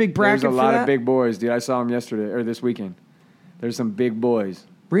there's a big bracket? There's a for lot that? of big boys, dude. I saw them yesterday or this weekend. There's some big boys.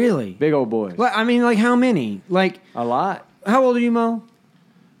 Really? Big old boys. Well, I mean, like how many? Like A lot. how old are you, Mo?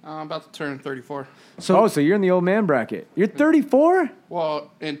 I'm about to turn 34. So So you're in the old man bracket. You're 34?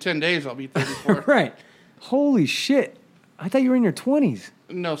 Well, in 10 days I'll be 34. right. Holy shit. I thought you were in your 20s.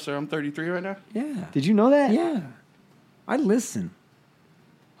 No, sir, I'm 33 right now. Yeah. Did you know that? Yeah. I listen.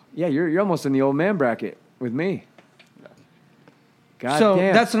 Yeah, you're almost in the old man bracket with me. God So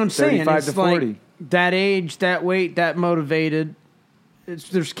damn. that's what I'm saying. 35 It's to 40. like that age, that weight, that motivated. There's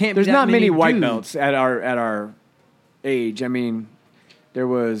There's that not many white dudes. belts at our age. I mean, there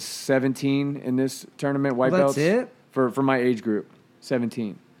was 17 in this tournament, white Well, that's belts. it? For my age group.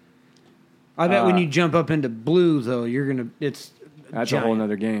 17. I bet when you jump up into blue, though, it's That's giant. a whole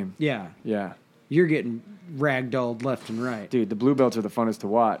nother game. Yeah, Yeah. you're getting ragdolled left and right. Dude, the blue belts are the funnest to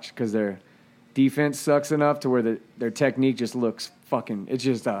watch because their defense sucks enough to where their technique just looks fucking. It's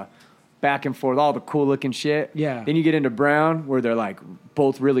just back and forth, all the cool looking shit. Yeah. Then you get into brown where they're like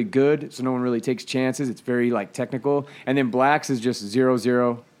both really good, so no one really takes chances. It's very like technical. And then blacks is just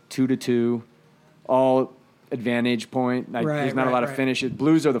 0-0, 2-2, all advantage point. Like, Right, there's not a right, lot of right. finishes.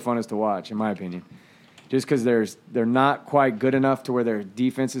 Blues are the funnest to watch, in my opinion. Just because they're not quite good enough to where their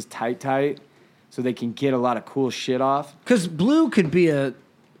defense is tight, so they can get a lot of cool shit off. Because blue could be a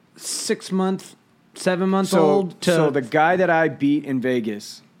 6-month, 7-month old. So the guy that I beat in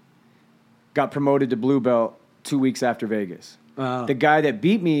Vegas got promoted to blue belt 2 weeks after Vegas. Oh. The guy that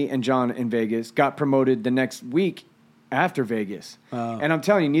beat me and John in Vegas got promoted the next week after Vegas. Oh. And I'm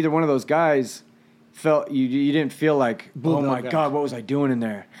telling you, neither one of those guys felt you didn't feel like, Blue oh belt my guys. God, what was I doing in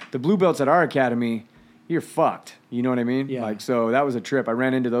there? The blue belts at our academy, you're fucked. You know what I mean? Yeah. Like, so that was a trip. I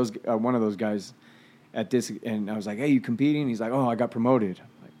ran into one of those guys at this, and I was like, hey, you competing? He's like, oh, I got promoted.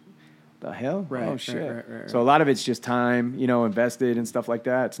 I'm like, the hell? Right, Oh, right, shit. right. So a lot of it's just time, invested and stuff like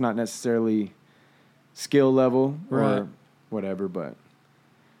that. It's not necessarily skill level Right. or whatever, but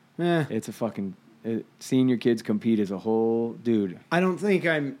Eh, it's a fucking seeing your kids compete as a whole, dude. I don't think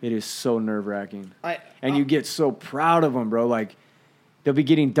I'm. It is so nerve wracking, I and you get so proud of them, bro. Like they'll be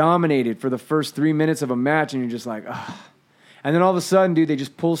getting dominated for the first 3 minutes of a match, and you're just like, ah. And then all of a sudden, dude, they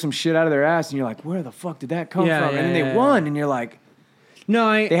just pull some shit out of their ass, and you're like, where the fuck did that come Yeah, from? yeah, And then yeah, they won, and you're like,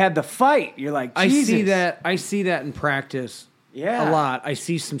 No, they had the fight. You're like, I Jesus. see that. I see that in practice. Yeah. a lot. I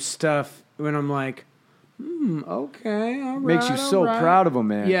see some stuff when I'm like, okay, all right. Makes you so all right. proud of them,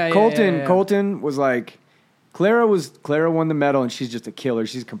 man. Yeah, yeah, Colton, yeah. Colton was like, Clara won the medal, and she's just a killer.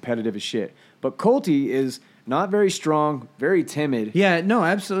 She's competitive as shit. But Colty is not very strong, very timid. Yeah, no,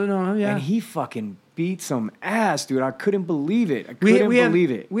 absolutely no. Yeah, And he fucking beat some ass, dude. I couldn't believe it. I couldn't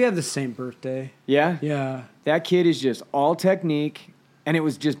believe it. We have the same birthday. Yeah? Yeah. That kid is just all technique. And it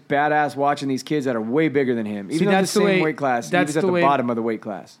was just badass watching these kids that are way bigger than him. Even though that's the the same way- weight class. He that's was at the the way- bottom of the weight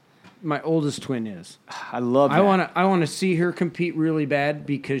class. My oldest twin is. I love that. I want to see her compete really bad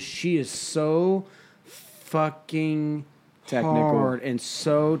because she is so fucking Technical. hard and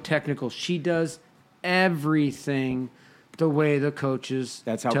so technical. She does everything the way the coaches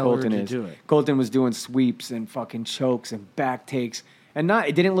That's how tell Colton her to is. do it. Colton was doing sweeps and fucking chokes and back takes. And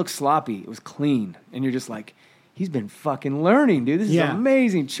it didn't look sloppy. It was clean. And you're just like, he's been fucking learning, dude. This is Yeah.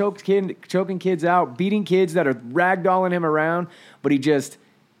 amazing. Choking kids out, beating kids that are ragdolling him around. But he just,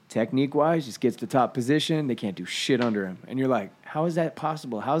 technique-wise, just gets the top position. They can't do shit under him. And you're like, how is that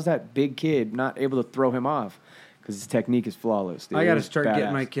possible? How is that big kid not able to throw him off? Because his technique is flawless. Dude. I It got to was start badass.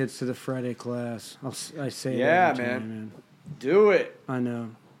 getting my kids to the Friday class. I say Yeah, that every time, man. Do it. I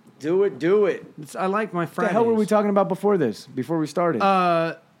know. Do it. Do it. I like my What the Fridays. hell were we talking about before this? Before we started?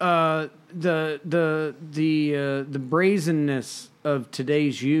 The brazenness of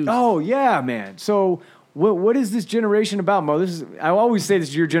today's youth. Oh yeah, man. So what is this generation about, Mo? I always say this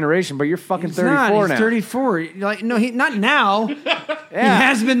is your generation, but you're fucking He's 34 not. He's now. 34. Like no, he not now. He Yeah.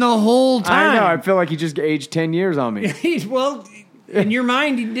 has been the whole I time. know. I feel like you just aged 10 years on me. He's well, in your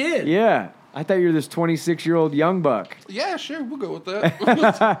mind, he did. Yeah. I thought you were this 26-year-old young buck. Yeah, sure, we'll go with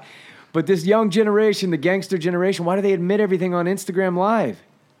that. But this young generation, the gangster generation, why do they admit everything on Instagram Live?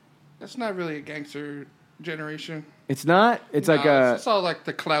 That's not really a gangster generation. It's not? It's like It's all like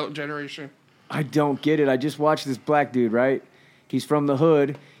the clout generation. I don't get it. I just watched this black dude, right? He's from the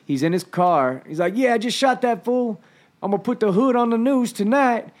hood. He's in his car. He's like, yeah, I just shot that fool. I'm going to put the hood on the news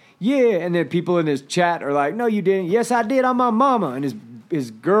tonight. Yeah. And then people in his chat are like, no, you didn't. Yes, I did. I'm my mama. And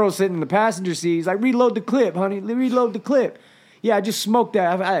his girl sitting in the passenger seat. He's like, reload the clip, honey. Reload the clip. Yeah, I just smoked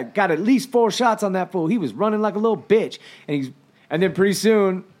that. I got at least 4 shots on that fool. He was running like a little bitch. And then pretty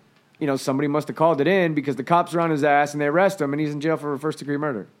soon, somebody must have called it in because the cops are on his ass and they arrest him and he's in jail for first-degree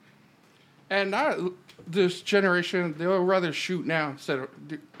murder. And this generation, they'll rather shoot now instead of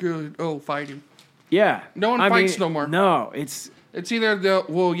good old fighting. Yeah. No one fights no more. No, it's either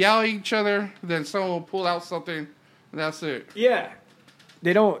we'll yell at each other, then someone will pull out something, and that's it. yeah.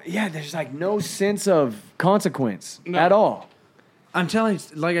 They don't. Yeah, there's like no sense of consequence No. at all. I'm telling you,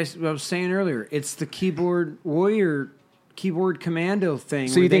 like I was saying earlier, it's the keyboard warrior, keyboard commando thing.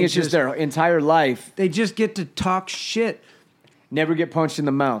 So where you think they it's just their entire life? They just get to talk shit. Never get punched in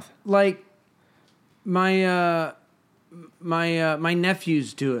the mouth. Like my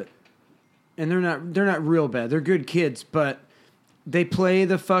nephews do it, and they're not real bad. They're good kids, but they play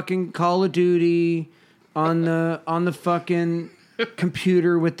the fucking Call of Duty on the fucking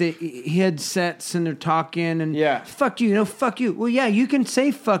computer with the headsets, and they're talking and Yeah. fuck you, fuck you. Well, yeah, you can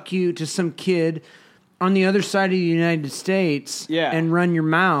say fuck you to some kid on the other side of the United States, Yeah. and run your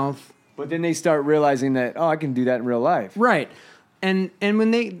mouth. But then they start realizing that, I can do that in real life. Right. And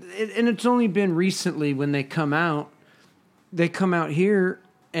when and it's only been recently when they come out here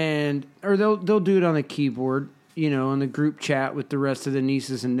or they'll do it on the keyboard, on the group chat with the rest of the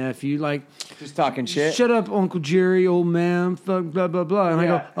nieces and nephew, like Just talking shit. shut up, Uncle Jerry, old man, fuck, blah blah blah. And I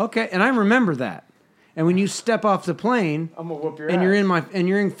Yeah. go, okay, and I remember that. And when you step off the plane, I'm gonna whoop your and ass.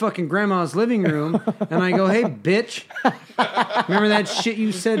 you're in fucking grandma's living room, and I go, hey, bitch, remember that shit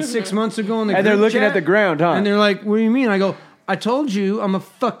you said 6 months ago in the And they're group looking chat? at the ground, huh? And they're like, what do you mean? I go, I told you I'm going to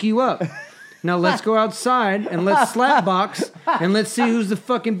fuck you up. Now let's go outside and let's slap box and let's see who's the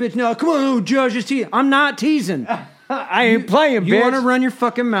fucking bitch. No, come on, Judge, just tease. I'm not teasing. I ain't playing, You bitch. want to run your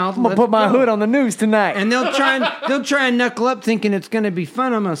fucking mouth? I'm gonna put my hood on the news tonight. And they'll try and knuckle up thinking it's going to be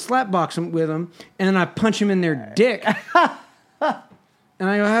fun. I'm going to slap box them with them, and then I punch them in their dick. And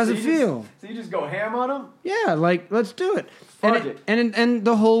I go, how's it feel? So you just go ham on them? Yeah, like let's do it. Fuck And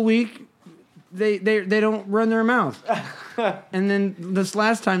the whole week they don't run their mouth. And then this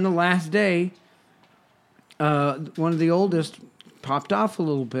last time, the last day, one of the oldest popped off a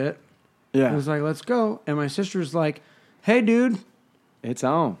little bit. Yeah. It was like, let's go. And my sister's like, hey, dude, It's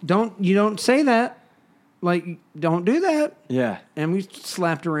on. you don't say that. Like, don't do that. Yeah. And we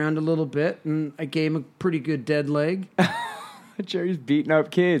slapped around a little bit, and I gave him a pretty good dead leg. Jerry's beating up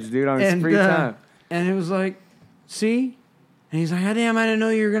kids, dude, on his And free time. and it was like, see? And he's like, oh, damn, I didn't know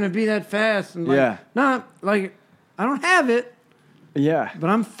you were going to be that fast. And like, Yeah. nah, like, I don't have it, Yeah. but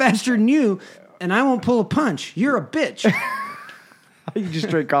I'm faster than you, and I won't pull a punch. You're a bitch. You just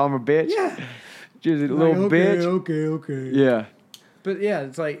straight call him a bitch? Yeah. Just a little bitch? Okay. Yeah. But yeah,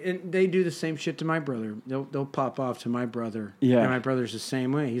 it's like, and they do the same shit to my brother. They'll pop off to my brother. Yeah. And my brother's the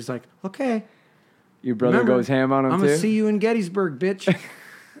same way. He's like, okay. Your brother Remember, goes ham on him I'm too? gonna see you in Gettysburg, bitch.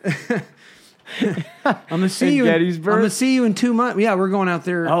 I'm gonna see In you Gettysburg? I'm gonna see you in 2 months. Yeah, we're going out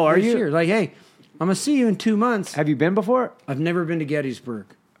there. Oh, are this you? year. Like, hey, I'm gonna see you in 2 months. Have you been before? I've never been to Gettysburg.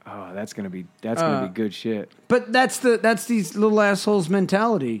 Oh, that's gonna be good shit. But that's these little assholes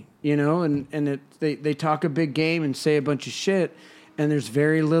mentality, you know, and they talk a big game and say a bunch of shit, and there's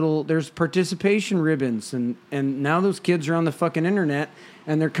very little. There's participation ribbons, and now those kids are on the fucking internet,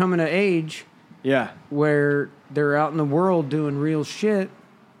 and they're coming to age Yeah. where they're out in the world doing real shit,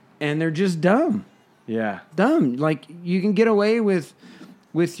 and they're just dumb. Yeah. Dumb. Like, you can get away with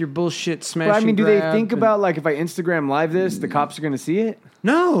your bullshit smash. But I mean, do they grab think and- about, like, if I Instagram live this, the cops are gonna see it?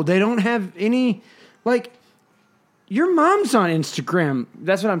 No, they don't have any. Like, your mom's on Instagram.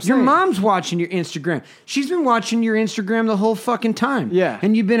 That's what I'm saying. Your mom's watching your Instagram. She's been watching your Instagram the whole fucking time. Yeah.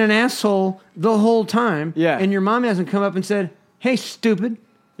 And you've been an asshole the whole time. Yeah. And your mom hasn't come up and said, "Hey, stupid,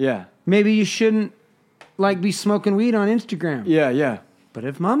 Yeah. maybe you shouldn't, like, be smoking weed on Instagram." Yeah, yeah. But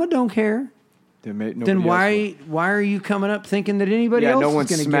if mama don't care, Nobody then else why are you coming up thinking that anybody will. Yeah, else no is one's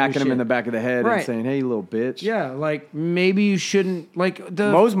going to smacking him in the back of the head and Right. saying, "Hey, you little bitch." Yeah, like, maybe you shouldn't, like,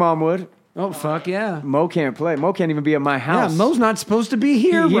 the... Mo's mom would. Oh, fuck, yeah. Mo can't play. Mo can't even be at my Yeah, house. Mo's not supposed to be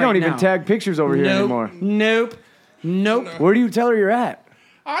here He right don't even now. tag pictures over here anymore. Nope. Where do you tell her you're at?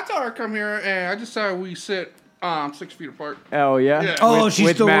 I told her to come here, and I just said we sit 6 feet apart. Oh, yeah? Yeah. Oh, With- she's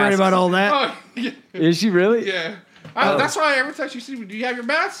with still worried masks. about all that? Oh, yeah. Is she really? Yeah. That's why every time she sees me, "Do you have your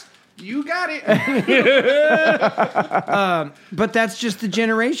mask?" "You got it." But that's just the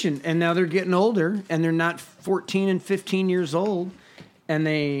generation. And now they're getting older, and they're not 14 and 15 years old, and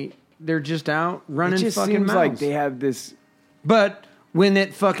they're just out It running just fucking seems mouths. like they have this. But when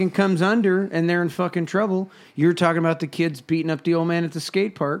it fucking comes under and they're in fucking trouble, you're talking about the kids beating up the old man at the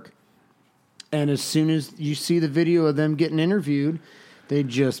skate park. And as soon as you see the video of them getting interviewed, they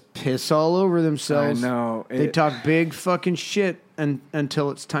just piss all over themselves. I know. They talk big fucking shit until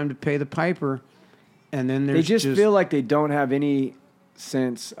it's time to pay the piper. And then They there's just feel like they don't have any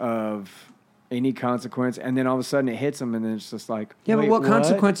sense of any consequence, and then all of a sudden it hits them, and then it's just like, yeah, but wait, what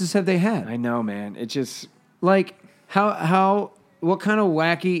consequences have they had? I know, man. It just Like, how what kind of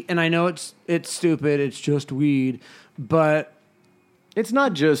wacky, and I know it's stupid, it's just weed, but it's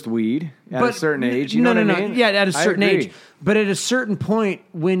not just weed at a certain age. You no, know no, what no. I mean? Yeah, at a I certain agree. age. But at a certain point,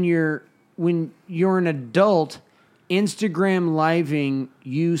 when you're an adult, Instagram living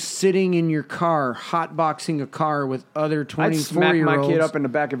you sitting in your car, hotboxing a car with other I'd 24-year-olds. smack my kid up in the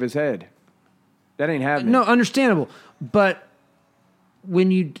back of his head. That ain't happening. No, understandable. But when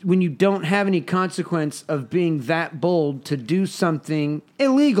you don't have any consequence of being that bold to do something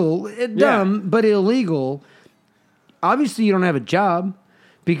illegal, dumb, but illegal, obviously you don't have a job,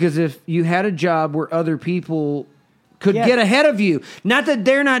 because if you had a job where other people could Yeah. get ahead of you, not that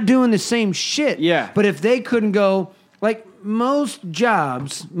they're not doing the same shit, Yeah. but if they couldn't go, like most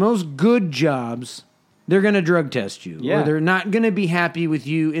good jobs, they're going to drug test you. Yeah. Or they're not going to be happy with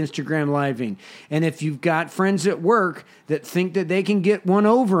you Instagram living. And if you've got friends at work that think that they can get one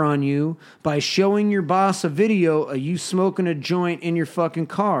over on you by showing your boss a video of you smoking a joint in your fucking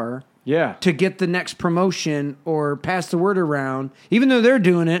car Yeah. to get the next promotion or pass the word around, even though they're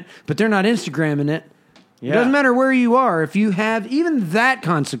doing it, but they're not Instagramming it. Yeah. It doesn't matter where you are. If you have even that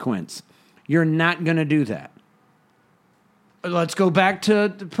consequence, you're not going to do that. Let's go back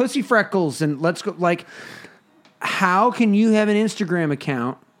to the pussy freckles, and let's go, like, how can you have an Instagram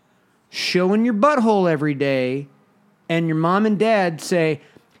account showing your butthole every day and your mom and dad say,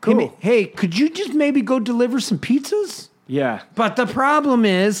 Cool. hey, could you just maybe go deliver some pizzas? Yeah. But the problem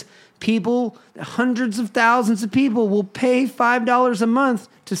is, people, hundreds of thousands of people will pay $5 a month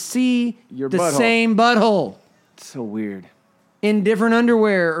to see Your the butthole. same butthole It's so weird. in different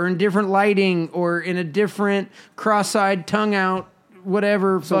underwear or in different lighting or in a different cross-eyed, tongue out,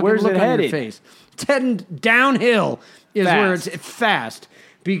 whatever So fucking where's look it on your headed? face. It's heading downhill is where Fast. it's fast,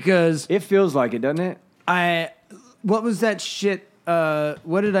 because It feels like it, doesn't it? what was that shit?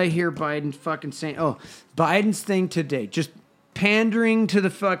 What did I hear Biden fucking saying? Oh, Biden's thing today, just pandering to the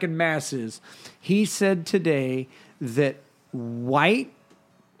fucking masses. He said today that white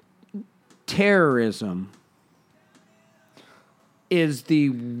terrorism is the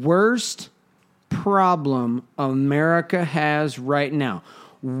worst problem America has right now.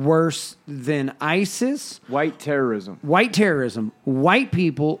 Worse than ISIS. White terrorism. White terrorism. White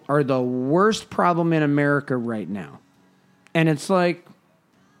people are the worst problem in America right now. And it's like,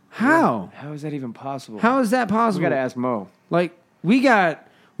 how? How is that even possible? How is that We possible? got to ask Mo. Like, we got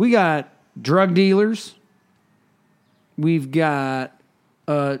drug dealers. We've got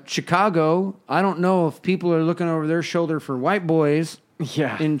Chicago. I don't know if people are looking over their shoulder for white boys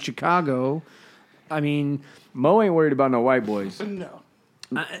Yeah. in Chicago. I mean, Mo ain't worried about no white boys No.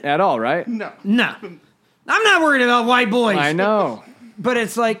 at all, right? No. no, I'm not worried about white boys. I know. But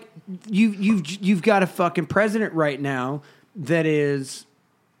it's like you've got a fucking president right now that is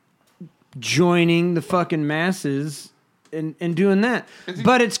joining the fucking masses and doing that.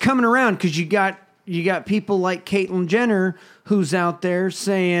 But it's coming around because you got people like Caitlyn Jenner who's out there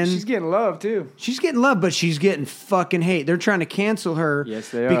saying She's getting love too. she's getting love, but she's getting fucking hate. They're trying to cancel her. Yes,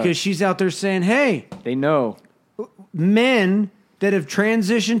 they are. Because she's out there saying, "Hey, They know. men that have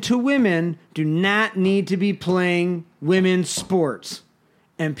transitioned to women do not need to be playing women's sports."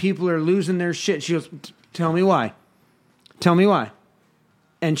 And people are losing their shit. She goes, "Tell me why. Tell me why."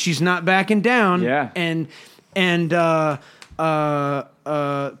 And she's not backing down. Yeah. And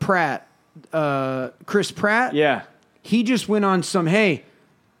Pratt, Chris Pratt. Yeah. He just went on some, hey,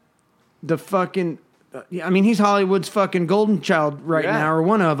 the fucking, I mean, he's Hollywood's fucking golden child right Yeah. now, or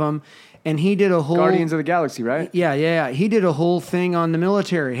one of them. And he did a whole Guardians of the Galaxy, right? Yeah. He did a whole thing on the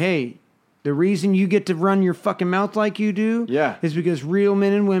military. Hey, the reason you get to run your fucking mouth like you do is because real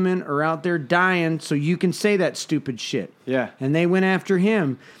men and women are out there dying so you can say that stupid shit. Yeah. And they went after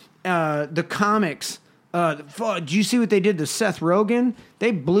him. The comics. Did you see what they did to Seth Rogen?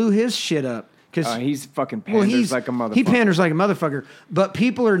 They blew his shit up. He's fucking panders like a motherfucker. He panders like a motherfucker. But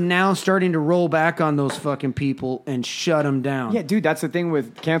people are now starting to roll back on those fucking people and shut them down. Yeah, dude, that's the thing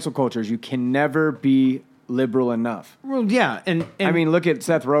with cancel culture is you can never be liberal enough. Well, yeah. And I mean, look at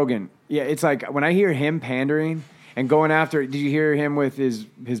Seth Rogen. Yeah, it's like when I hear him pandering and going after. Did you hear him with his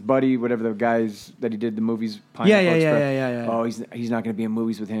buddy, whatever the guys that he did the movies? Pineapple Express? Yeah. Oh, he's not going to be in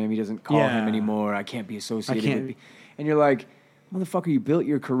movies with him. He doesn't call him anymore. I can't be associated I can't. with. And you're like, motherfucker, you built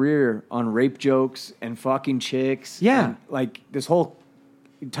your career on rape jokes and fucking chicks. Yeah. And like this whole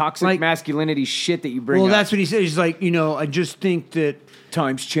toxic Like- masculinity shit that you bring well, up. that's what he said. He's like, I just think that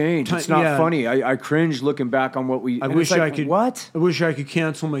Times change. It's not yeah. funny. I cringe looking back on what we. I and wish it's like, I could. What? I wish I could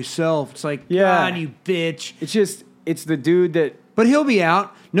cancel myself. It's like, Yeah. God, you bitch. It's the dude that. But he'll be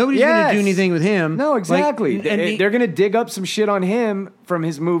out. Nobody's going to do Yes. anything with him. No, exactly. Like, and They're going to dig up some shit on him from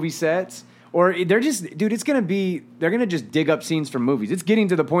his movie sets, or they're just, dude. It's going to be. They're going to just dig up scenes from movies. It's getting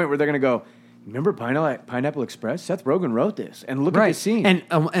to the point where they're going to go. Remember Pineapple Express? Seth Rogen wrote this, and look at the scene.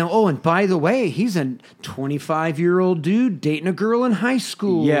 And by the way, he's a 25-year-old dude dating a girl in high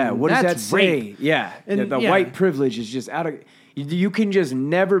school. Yeah, what does that That's say? rape. Yeah, And- the yeah. white privilege is just out of. You can just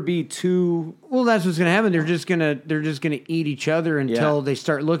never be too. Well, that's what's going to happen. They're just gonna eat each other until Yeah. they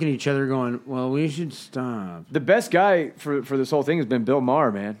start looking at each other, going, "Well, we should stop." The best guy for this whole thing has been Bill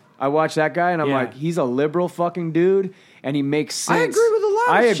Maher, man. I watch that guy, and I'm Yeah. like, he's a liberal fucking dude, and he makes sense. I agree with a lot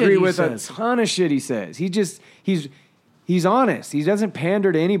of I shit agree he with says. a ton of shit he says. He's honest. He doesn't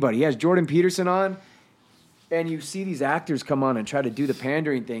pander to anybody. He has Jordan Peterson on, and you see these actors come on and try to do the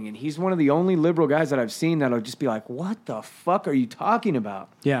pandering thing, and he's one of the only liberal guys that I've seen that'll just be like, "What the fuck are you talking about?"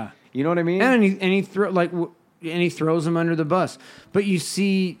 Yeah. You know what I mean? And he throws them under the bus. But you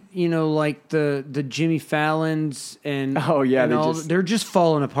see, like the Jimmy Fallons and Oh, yeah, and they're just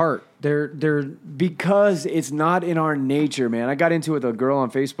falling apart. They're Because it's not in our nature, man. I got into it with a girl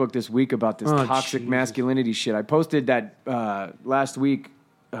on Facebook this week about this Oh, toxic Jesus. masculinity shit. I posted that last week.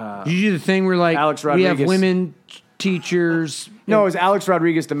 you do the thing where like Alex we have Rodriguez. women teachers. No, it was Alex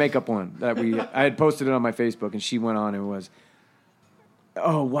Rodriguez, the makeup one that I had posted it on my Facebook, and she went on and was,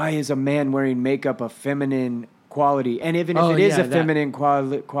 "Oh, why is a man wearing makeup a feminine quality? And even if Oh, it is yeah, a feminine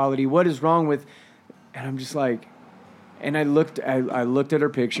quality, what is wrong with?" And I'm just like, and I looked at her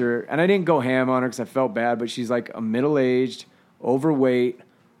picture, and I didn't go ham on her because I felt bad, but she's like a middle-aged, overweight,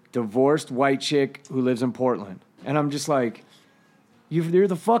 divorced white chick who lives in Portland, and I'm just like. You're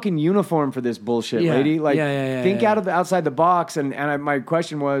the fucking uniform for this bullshit, Yeah. lady. Like, Yeah, think yeah. outside the box. And my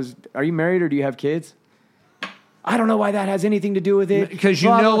question was, are you married or do you have kids? I don't know why that has anything to do with it. 'Cause you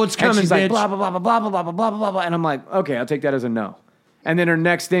Blah, know blah. what's And coming, she's like, bitch. blah, blah, blah, blah, blah, blah, blah, blah, blah, blah. And I'm like, okay, I'll take that as a no. And then her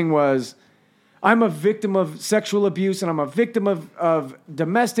next thing was, I'm a victim of sexual abuse and I'm a victim of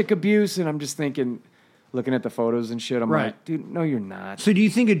domestic abuse. And I'm just thinking, looking at the photos and shit, I'm Right. like, dude, no, you're not. So do you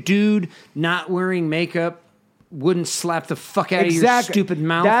think a dude not wearing makeup wouldn't slap the fuck out of your stupid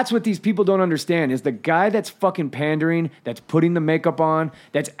mouth? That's what these people don't understand is the guy that's fucking pandering, that's putting the makeup on,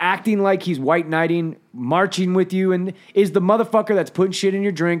 that's acting like he's white knighting, marching with you, and is the motherfucker that's putting shit in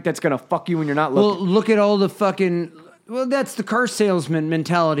your drink that's gonna fuck you when you're not Well, looking. look at all the fucking. Well, that's the car salesman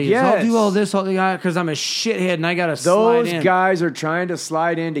mentality. Is, I'll Yes. do all this because I'm a shithead and I got to slide Those in. guys are trying to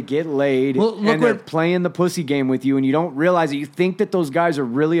slide in to get laid, Well, look and they're what- playing the pussy game with you, and you don't realize it. You think that those guys are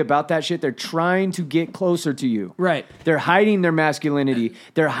really about that shit. They're trying to get closer to you. Right. They're hiding their masculinity.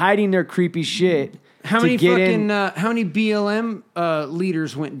 They're hiding their creepy shit How many get fucking in. how many BLM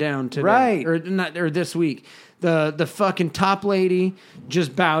leaders went down today? Right. or this week? The fucking top lady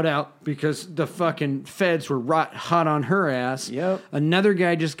just bowed out because the fucking feds were hot on her ass. Yep. Another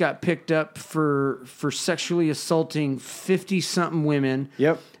guy just got picked up for sexually assaulting 50-something women.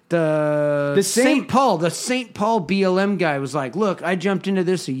 Yep. The St. Paul BLM guy was like, look, I jumped into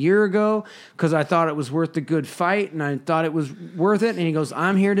this a year ago because I thought it was worth the good fight and I thought it was worth it. And he goes,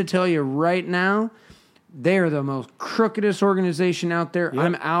 I'm here to tell you right now, they are the most crookedest organization out there. Yep.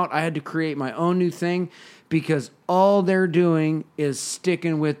 I'm out. I had to create my own new thing because all they're doing is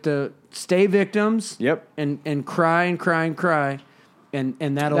sticking with the stay victims. Yep. And cry and cry and cry. And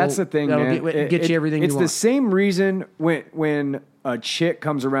that'll That's the thing, man. Get you everything you want. It's the same reason when a chick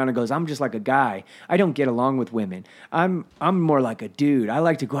comes around and goes, I'm just like a guy. I don't get along with women. I'm more like a dude. I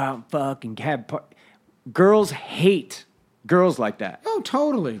like to go out and fuck and have girls hate girls like that. Oh,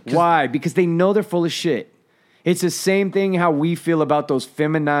 totally. Why? Because they know they're full of shit. It's the same thing how we feel about those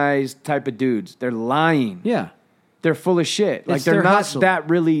feminized type of dudes. They're lying. Yeah. They're full of shit. Like It's they're their not hustle.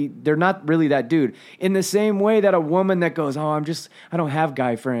 they're not really that dude. In the same way that a woman that goes, I don't have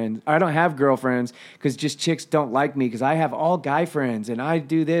guy friends. I don't have girlfriends because just chicks don't like me because I have all guy friends and I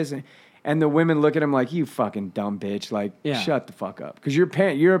do this. And the women look at him like, you fucking dumb bitch. Like, shut the fuck up. Because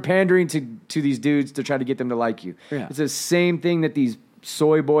you're pandering to these dudes to try to get them to like you. Yeah. It's the same thing that these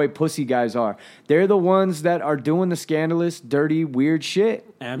soy boy pussy guys are. They're the ones that are doing the scandalous, dirty, weird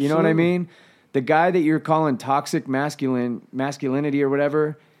shit. Absolutely. You know what I mean? The guy that you're calling toxic masculinity or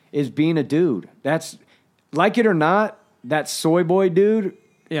whatever is being a dude. That's, like it or not, that soy boy dude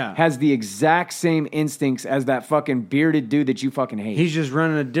has the exact same instincts as that fucking bearded dude that you fucking hate. He's just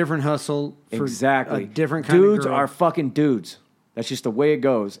running a different hustle for Exactly. a different kind dudes of girl. are fucking dudes. That's just the way it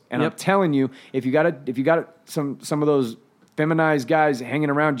goes. And I'm telling you, if you got some of those feminized guys hanging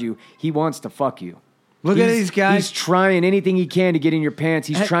around you, he wants to fuck you. Look at these guys. He's trying anything he can to get in your pants.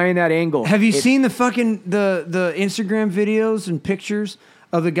 He's trying that angle. Have you seen the fucking the Instagram videos and pictures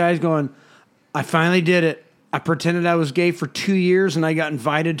of the guys going, I finally did it. I pretended I was gay for 2 years and I got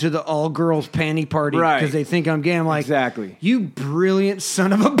invited to the all-girls panty party because they think I'm gay. I'm like, exactly. You brilliant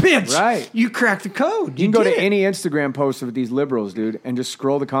son of a bitch. Right. You cracked the code. You can go to any Instagram post of these liberals, dude, and just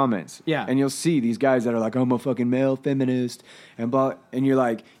scroll the comments. Yeah. And you'll see these guys that are like, I'm a fucking male feminist, and blah, and you're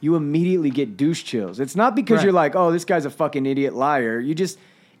like, you immediately get douche chills. It's not because you're like, oh, this guy's a fucking idiot liar. You just,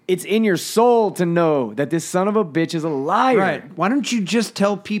 it's in your soul to know that this son of a bitch is a liar. Right. Why don't you just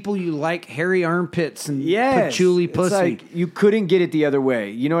tell people you like hairy armpits and patchouli pussy? It's like you couldn't get it the other way.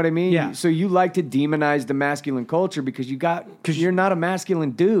 You know what I mean? Yeah. So you like to demonize the masculine culture because you're not a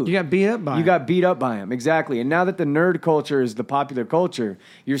masculine dude. You got beat up by him. You got beat up by him. Exactly. And now that the nerd culture is the popular culture,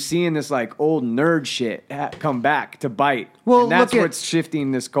 you're seeing this like old nerd shit come back to bite. Well, and that's look at- what's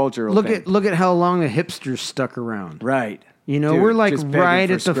shifting this culture. Look at how long the hipsters stuck around. Right. You know, Dude, we're like just begging right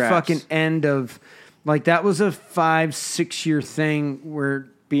for at the scraps. fucking end of, like, that was a 5-6 year thing where,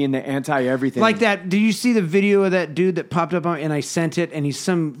 being the anti-everything. like that. Did you see the video of that dude that popped up on, and I sent it, and he's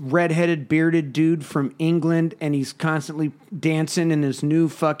some redheaded bearded dude from England, and he's constantly dancing in his new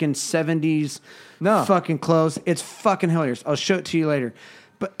fucking 70s fucking clothes. It's fucking hilarious. I'll show it to you later.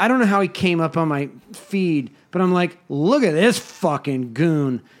 But I don't know how he came up on my feed, but I'm like, look at this fucking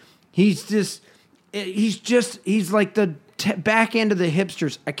goon. He's like the back end of the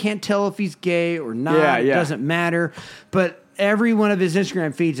hipsters. I can't tell if he's gay or not. Yeah. It doesn't matter. But every one of his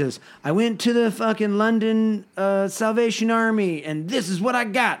Instagram feeds is, I went to the fucking London Salvation Army, and this is what I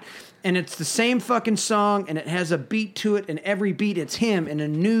got. And it's the same fucking song, and it has a beat to it, and every beat it's him in a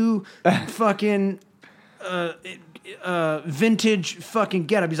new fucking vintage fucking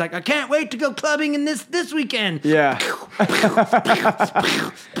getup. He's like, I can't wait to go clubbing in this weekend. Yeah.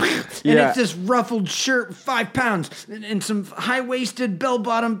 And it's this ruffled shirt, 5 pounds, and some high-waisted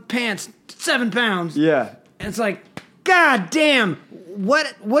bell-bottom pants, 7 pounds. Yeah. And it's like, God damn, what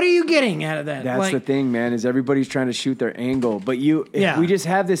are you getting out of that? That's like, the thing, man, is everybody's trying to shoot their angle. But we just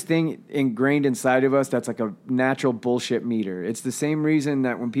have this thing ingrained inside of us that's like a natural bullshit meter. It's the same reason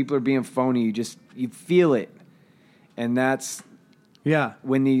that when people are being phony, you feel it. And that's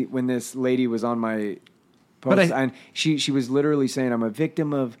when this lady was on my post, and she was literally saying, I'm a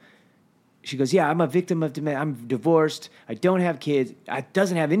victim of. She goes, yeah, I'm a victim of. I'm divorced. I don't have kids. It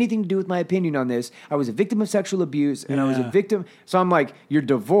doesn't have anything to do with my opinion on this. I was a victim of sexual abuse, and I was a victim. So I'm like, you're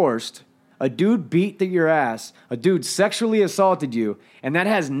divorced. A dude beat your ass. A dude sexually assaulted you, and that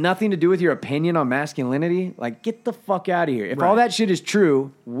has nothing to do with your opinion on masculinity. Like, get the fuck out of here. If all that shit is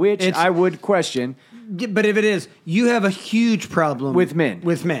true, which I would question. But if it is, you have a huge problem with men.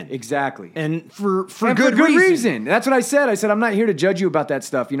 With men, exactly, and for and good reason. That's what I said. I said I'm not here to judge you about that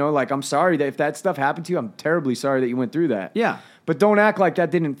stuff. You know, like I'm sorry that if that stuff happened to you, I'm terribly sorry that you went through that. Yeah. But don't act like that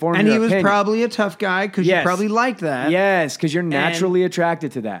didn't form And your he was opinion. probably a tough guy because you probably liked that. Yes, because you're naturally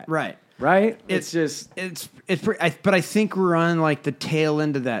attracted to that. Right. Right? But I think we're on like the tail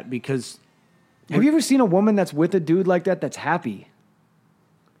end of that because. Have you ever seen a woman that's with a dude like that that's happy?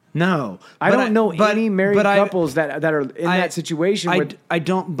 No. I don't know any married couples that are in that situation. I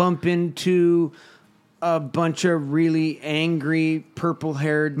don't bump into a bunch of really angry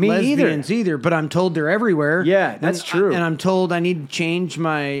purple-haired lesbians either, but I'm told they're everywhere. Yeah, that's true. And I'm told I need to change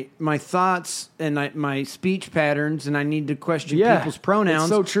my thoughts and my speech patterns, and I need to question people's pronouns. It's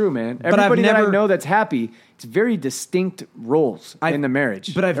so true, man. But Everybody that I know that's happy, it's very distinct roles in the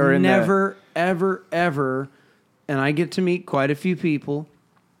marriage. But I've never, ever, and I get to meet quite a few people,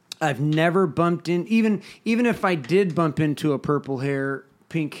 I've never bumped in, even if I did bump into a purple hair,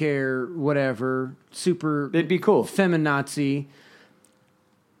 pink hair, whatever, super... They'd be cool. Feminazi,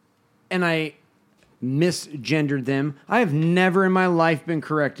 and I misgendered them. I have never in my life been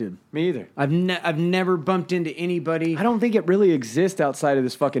corrected. Me either. I've never bumped into anybody. I don't think it really exists outside of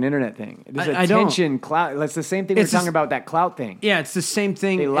this fucking internet thing. There's attention, clout. That's the same thing we're talking about, that clout thing. Yeah, it's the same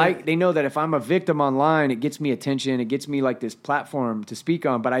thing. They know that if I'm a victim online, it gets me attention. It gets me like this platform to speak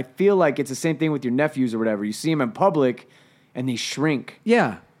on. But I feel like it's the same thing with your nephews or whatever. You see them in public, and they shrink.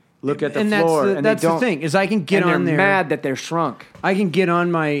 Yeah. Look at the and floor. That's the thing, is I can get on there. They're mad that they're shrunk. I can get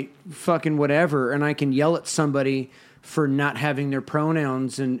on my fucking whatever, and I can yell at somebody for not having their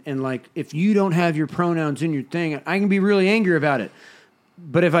pronouns. And like, if you don't have your pronouns in your thing, I can be really angry about it.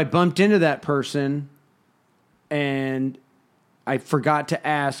 But if I bumped into that person and I forgot to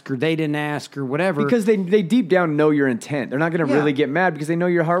ask, or they didn't ask, or whatever. Because they deep down know your intent. They're not going to really get mad because they know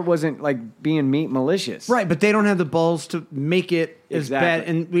your heart wasn't like being malicious. Right, but they don't have the balls to make it as bad.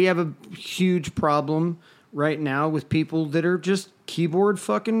 And we have a huge problem right now with people that are just keyboard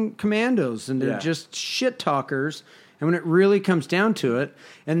fucking commandos, and they're just shit talkers. And when it really comes down to it,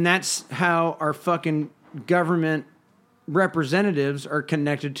 and that's how our fucking government representatives are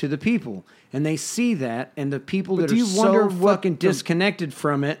connected to the people, and they see that, and the people that are so fucking disconnected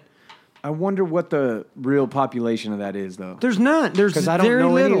from it. I wonder what the real population of that is, though. There's not. There's because I don't very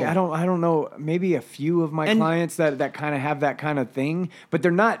know little. any. I don't know. Maybe a few of my clients that kind of have that kind of thing, but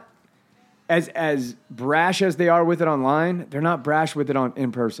they're not as brash as they are with it online. They're not brash with it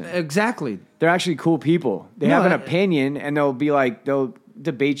in person. Exactly. They're actually cool people. They have an opinion, and they'll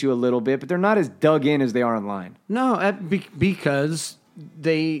debate you a little bit, but they're not as dug in as they are online. No, because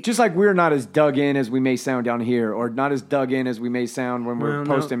they... Just like we're not as dug in as we may sound down here, or not as dug in as we may sound when we're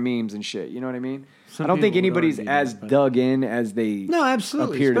posting memes and shit. You know what I mean? I don't think anybody's as dug in as they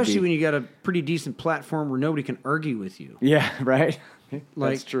absolutely. appear Especially to be. when you got a pretty decent platform where nobody can argue with you. Yeah, right?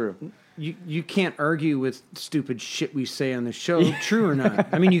 That's true. You can't argue with stupid shit we say on the show, true or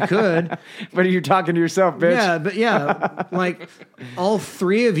not. I mean, you could. But you're talking to yourself, bitch. Yeah, like all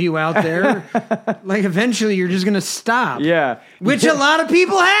three of you out there, like eventually you're just going to stop. Yeah. Which a lot of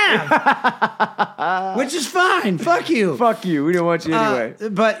people have. Which is fine. Fuck you. Fuck you. We don't want you anyway.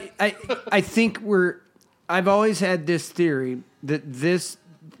 But I think I've always had this theory that this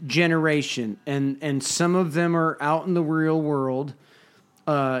generation, and some of them are out in the real world,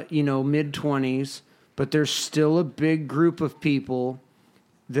 mid-20s, but there's still a big group of people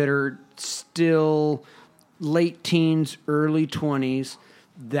that are still late teens, early 20s.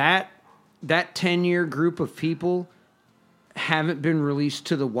 That 10-year group of people haven't been released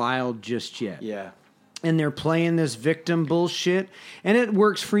to the wild just yet. Yeah. And they're playing this victim bullshit, and it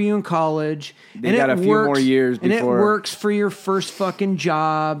works for you in college. They got a few more years before. And it works for your first fucking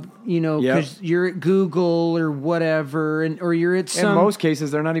job, because you're at Google or whatever, or you're at some... In most cases,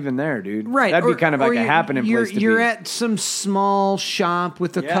 they're not even there, dude. Right. That'd be kind of like a happening place to be. You're at some small shop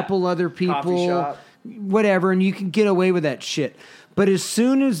with a couple other people. Coffee shop. Whatever, and you can get away with that shit. But as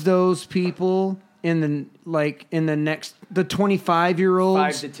soon as those people in the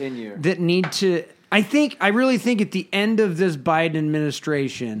 25-year-olds... 5 to 10 year. That need to... I really think at the end of this Biden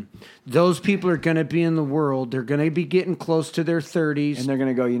administration, those people are going to be in the world. They're going to be getting close to their 30s. And they're going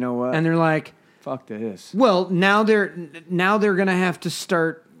to go, you know what? And they're like... Fuck this. Well, now they're going to have to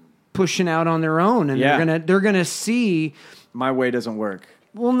start pushing out on their own. And they're going to see... My way doesn't work.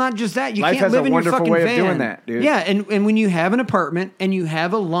 Well, not just that. You Life can't live in your has a fucking wonderful way van. of doing that, dude. Yeah, and when you have an apartment and you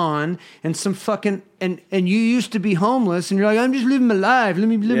have a lawn and some fucking and you used to be homeless and you're like, I'm just living my life. Let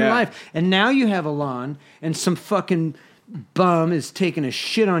me live my life. And now you have a lawn and some fucking bum is taking a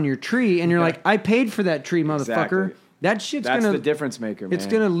shit on your tree and you're like, I paid for that tree, motherfucker. Exactly. That shit's That's gonna the difference maker, man. It's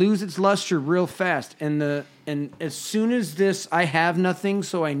gonna lose its luster real fast, and as soon as this I have nothing,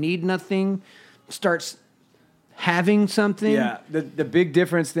 so I need nothing starts having something. Yeah, the big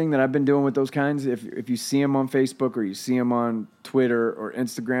difference thing that I've been doing with those kinds, if you see them on Facebook or you see them on Twitter or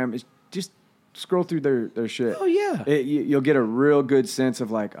Instagram, is just scroll through their shit. Oh yeah, you'll get a real good sense of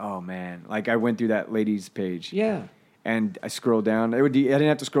like, oh man, like I went through that lady's page. Yeah. And I scrolled down. I didn't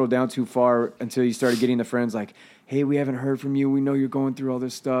have to scroll down too far until you started getting the friends like, hey, we haven't heard from you. We know you're going through all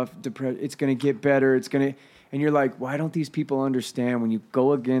this stuff. It's going to get better. And you're like, why don't these people understand when you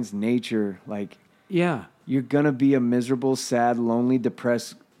go against nature, like, yeah, you're going to be a miserable, sad, lonely,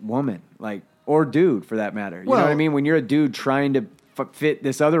 depressed woman, like, or dude for that matter. You know what I mean? When you're a dude trying to fit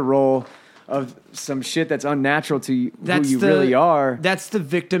this other role of some shit that's unnatural to you, who you really are. That's the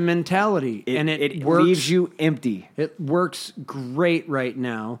victim mentality. And it works, leaves you empty. It works great right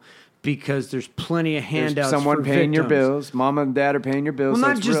now because there's plenty of handouts. There's someone paying victims. your bills. Mom and dad are paying your bills. Well,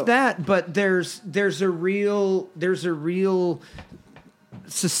 so not just that, but there's a real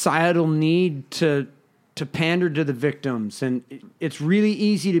societal need to pander to the victims, and it's really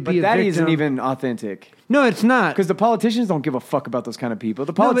easy to be a victim. But that isn't even authentic. No, it's not. Because the politicians don't give a fuck about those kind of people.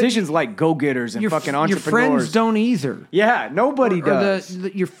 The politicians like go-getters and fucking entrepreneurs. Your friends don't either. Yeah, nobody does.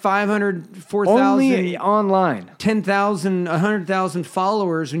 Your 500, 4,000... Only online. 10,000, 100,000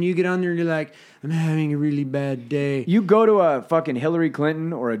 followers, when you get on there and you're like, I'm having a really bad day. You go to a fucking Hillary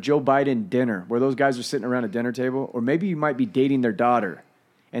Clinton or a Joe Biden dinner where those guys are sitting around a dinner table, or maybe you might be dating their daughter,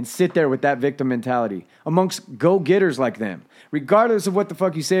 and sit there with that victim mentality amongst go-getters like them. Regardless of what the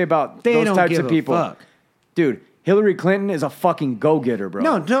fuck you say about those types of people. Fuck. Dude, Hillary Clinton is a fucking go-getter, bro.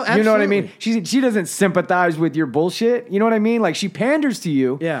 No, absolutely. You know what I mean? She doesn't sympathize with your bullshit. You know what I mean? Like, she panders to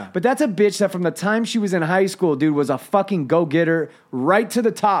you. Yeah. But that's a bitch that from the time she was in high school, dude, was a fucking go-getter right to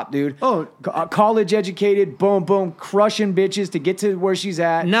the top, dude. Oh. College educated, boom, boom, crushing bitches to get to where she's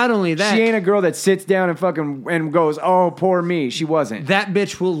at. Not only that. She ain't a girl that sits down and fucking and goes, oh, poor me. She wasn't. That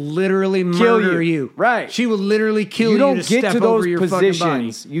bitch will literally Kill murder you. Right. She will literally kill you, You don't to get step to over those your fucking body.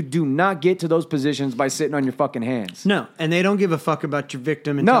 positions. You do not get to those positions by sitting on your fucking hands. No, and they don't give a fuck about your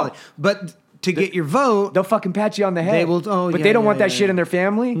victim mentality. No. But to get your vote, They'll fucking pat you on the head. They will- but they don't want that shit in their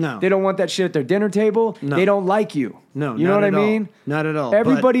family. No. They don't want that shit at their dinner table. No. They don't like you. No, you know not what I at all. mean? Not at all.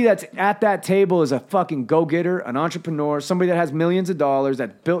 Everybody that's at that table is a fucking go-getter, an entrepreneur, somebody that has millions of dollars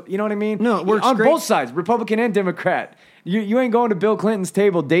that built, you know what I mean? No, it works on great. both sides, Republican and Democrat. You ain't going to Bill Clinton's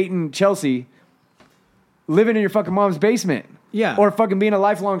table dating Chelsea, living in your fucking mom's basement. Yeah. Or fucking being a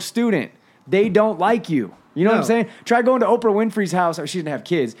lifelong student. They don't like you. You know what I'm No. saying? Try going to Oprah Winfrey's house, or she didn't have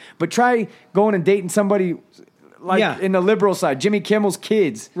kids, but try going and dating somebody like Yeah. in the liberal side, Jimmy Kimmel's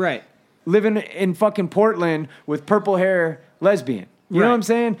kids, right. living in fucking Portland with purple hair, lesbian. You know Right. what I'm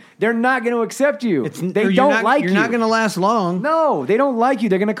saying? They're not going to accept you. Or They you're don't not, like you. You're not going to last long. No, they don't like you.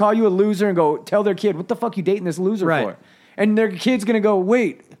 They're going to call you a loser and go tell their kid, what the fuck you dating this loser Right. for? And their kid's going to go,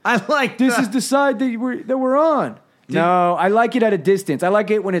 wait, I like this that. is the side that we're on. No, I like it at a distance. I like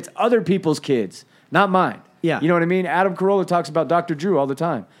it when it's other people's kids, not mine. Yeah. You know what I mean? Adam Carolla talks about Dr. Drew all the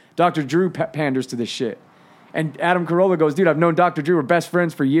time. Dr. Drew panders to this shit. And Adam Carolla goes, dude, I've known Dr. Drew. We're best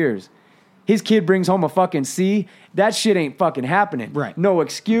friends for years. His kid brings home a fucking C. That shit ain't fucking happening. Right. No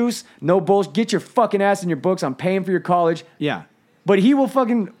excuse, no bullshit. Get your fucking ass in your books. I'm paying for your college. Yeah. But he will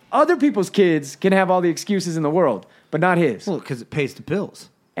fucking, other people's kids can have all the excuses in the world, but not his. Well, because it pays the bills.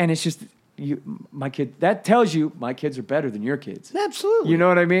 And it's just, my kid, that tells you my kids are better than your kids. Absolutely. You know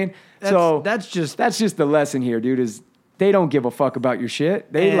what I mean? That's just the lesson here, dude, is they don't give a fuck about your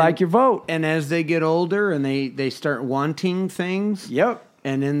shit. They like your vote. And as they get older and they start wanting things, Yep.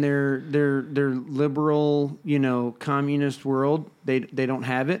 and in their liberal, communist world, they don't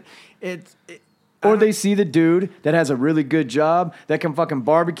have it. Or they see the dude that has a really good job, that can fucking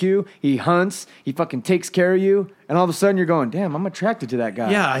barbecue, he hunts, he fucking takes care of you, and all of a sudden you're going, damn, I'm attracted to that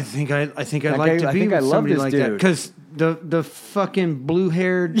guy. Yeah, I think I'd Like, like to I be think I with love somebody this like that dude. because the fucking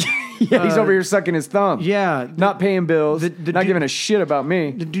blue-haired Yeah, he's over here sucking his thumb. yeah, Not paying bills, the not dude- giving a shit about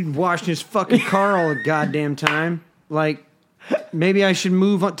me. the dude washing his fucking car all the goddamn time. Like, maybe I should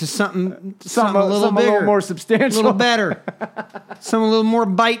move on to something a little bigger, a little more substantial. a little better, something a little more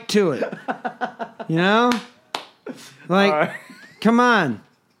bite to it. You know, like, All right. come on,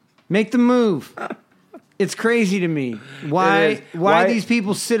 make the move. It's crazy to me. It Why is. why Why- these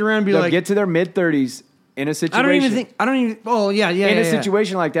people sit around and be They'll like, get to their mid-30s in a situation. I don't even. Oh yeah, yeah. in yeah, a yeah.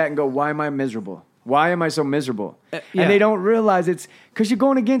 situation like that and go, why am I miserable? Why am I so miserable? yeah. And they don't realize it's because you're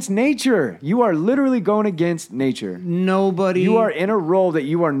going against nature. You are literally going against nature. Nobody. You are in a role that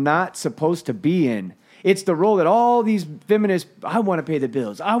you are not supposed to be in. It's the role that all these feminists, I want to pay the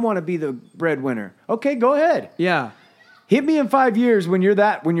bills. I want to be the breadwinner. Okay, go ahead. Yeah. Hit me in 5 years when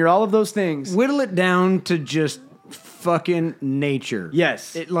you're all of those things. Whittle it down to just fucking nature.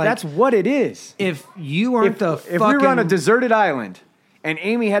 Yes. Like, that's what it is. If you aren't If we were on a deserted island and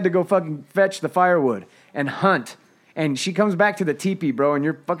Amy had to go fucking fetch the firewood and hunt, and she comes back to the teepee, bro, and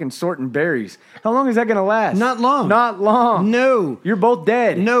you're fucking sorting berries, how long is that going to last? Not long. Not long. No. You're both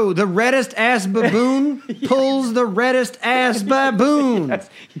dead. No, the reddest ass baboon pulls the reddest ass baboon. Yes.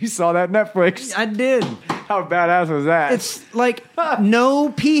 You saw that Netflix. I did. How badass was that? It's like no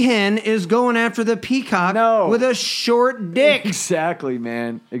peahen is going after the peacock with a short dick. Exactly,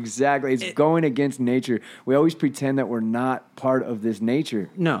 man. Exactly. It's going against nature. We always pretend that we're not part of this nature.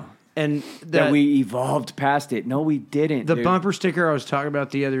 No. And that we evolved past it. No, we didn't. The bumper sticker I was talking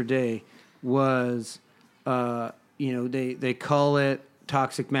about the other day was, they call it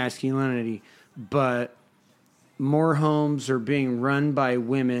toxic masculinity, but more homes are being run by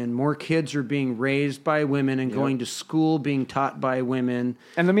women. More kids are being raised by women and going to school being taught by women.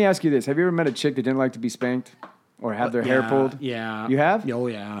 And let me ask you this. Have you ever met a chick that didn't like to be spanked or have their hair pulled? Yeah. You have? Oh,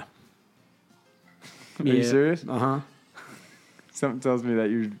 yeah. Are you serious? Uh-huh. Something tells me that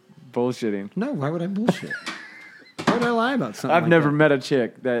you're bullshitting. No, why would I bullshit? Why would I lie about something I've never met a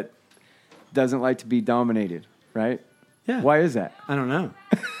chick that doesn't like to be dominated, right? Yeah. Why is that? I don't know.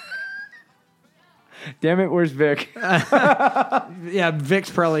 Damn it, where's Vic? Yeah, Vic's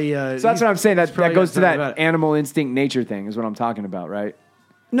probably... so that's what I'm saying. That goes to that about animal instinct nature thing is what I'm talking about, right?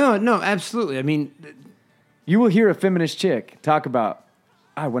 No, absolutely. I mean... You will hear a feminist chick talk about,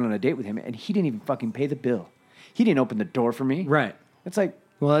 I went on a date with him and he didn't even fucking pay the bill. He didn't open the door for me. Right. It's like...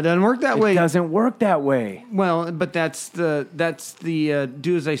 Well, it doesn't work that way. It doesn't work that way. Well, but that's the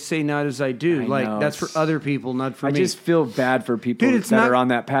do as I say, not as I do. That's for other people, not for me. I just feel bad for people that are on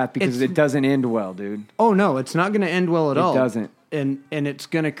that path because it doesn't end well, dude. Oh no, it's not going to end well at all. It doesn't, and it's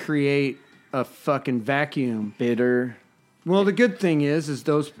going to create a fucking vacuum. Bitter. Well, the good thing is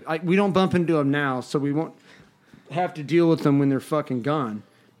those we don't bump into them now, so we won't have to deal with them when they're fucking gone,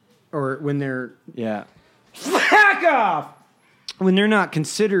 or when they're Fuck off. When they're not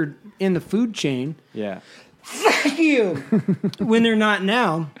considered in the food chain. Yeah. Fuck you. When they're not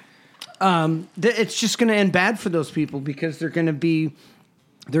now, it's just going to end bad for those people because they're going to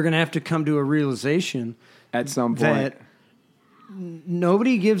have to come to a realization at some point that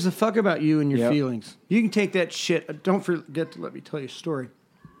nobody gives a fuck about you and your feelings. You can take that shit. Don't forget to let me tell you a story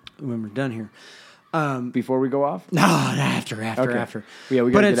when we're done here. Before we go off? No, after. Yeah,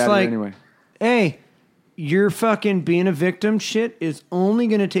 we got to get out of here anyway. Hey, your fucking being a victim shit is only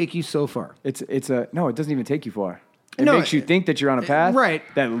going to take you so far. No, it doesn't even take you far. It makes you think that you're on a path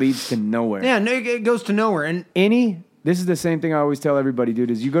that leads to nowhere. Yeah, no, it goes to nowhere. And this is the same thing I always tell everybody,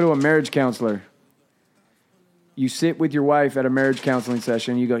 dude, is you go to a marriage counselor. You sit with your wife at a marriage counseling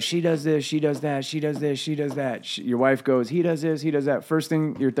session. You go, she does this, she does that, she does this, she does that. Your wife goes, he does this, he does that. First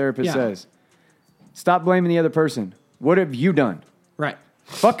thing your therapist says, stop blaming the other person. What have you done? Right.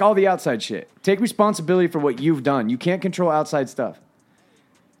 Fuck all the outside shit. Take responsibility for what you've done. You can't control outside stuff.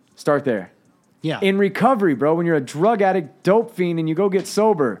 Start there. Yeah. In recovery, bro, when you're a drug addict, dope fiend, and you go get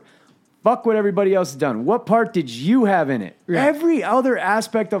sober, fuck what everybody else has done. What part did you have in it? Yeah. Every other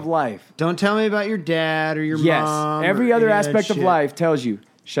aspect of life. Don't tell me about your dad or your mom. Yes. Every other aspect of life tells you,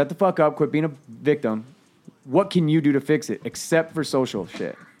 shut the fuck up, quit being a victim. What can you do to fix it? Except for social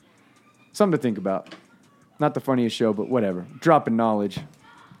shit. Something to think about. Not the funniest show, but whatever. Dropping knowledge.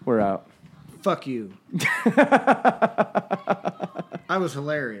 We're out. Fuck you. I was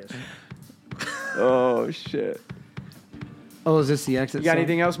hilarious. Oh, shit. Oh, is this the exit? You got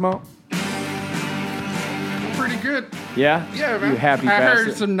anything else, Mo? Pretty good. Yeah? Yeah, man. You happy I bastard.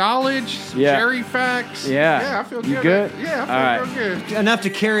 heard some knowledge, some Jerry facts. Yeah. Yeah, I feel good. You good? Yeah, I feel real good. Enough to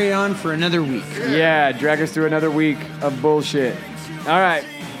carry on for another week. Yeah, drag us through another week of bullshit. All right.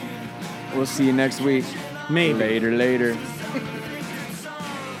 We'll see you next week. Maybe. Later.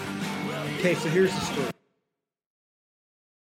 Okay, so here's the story.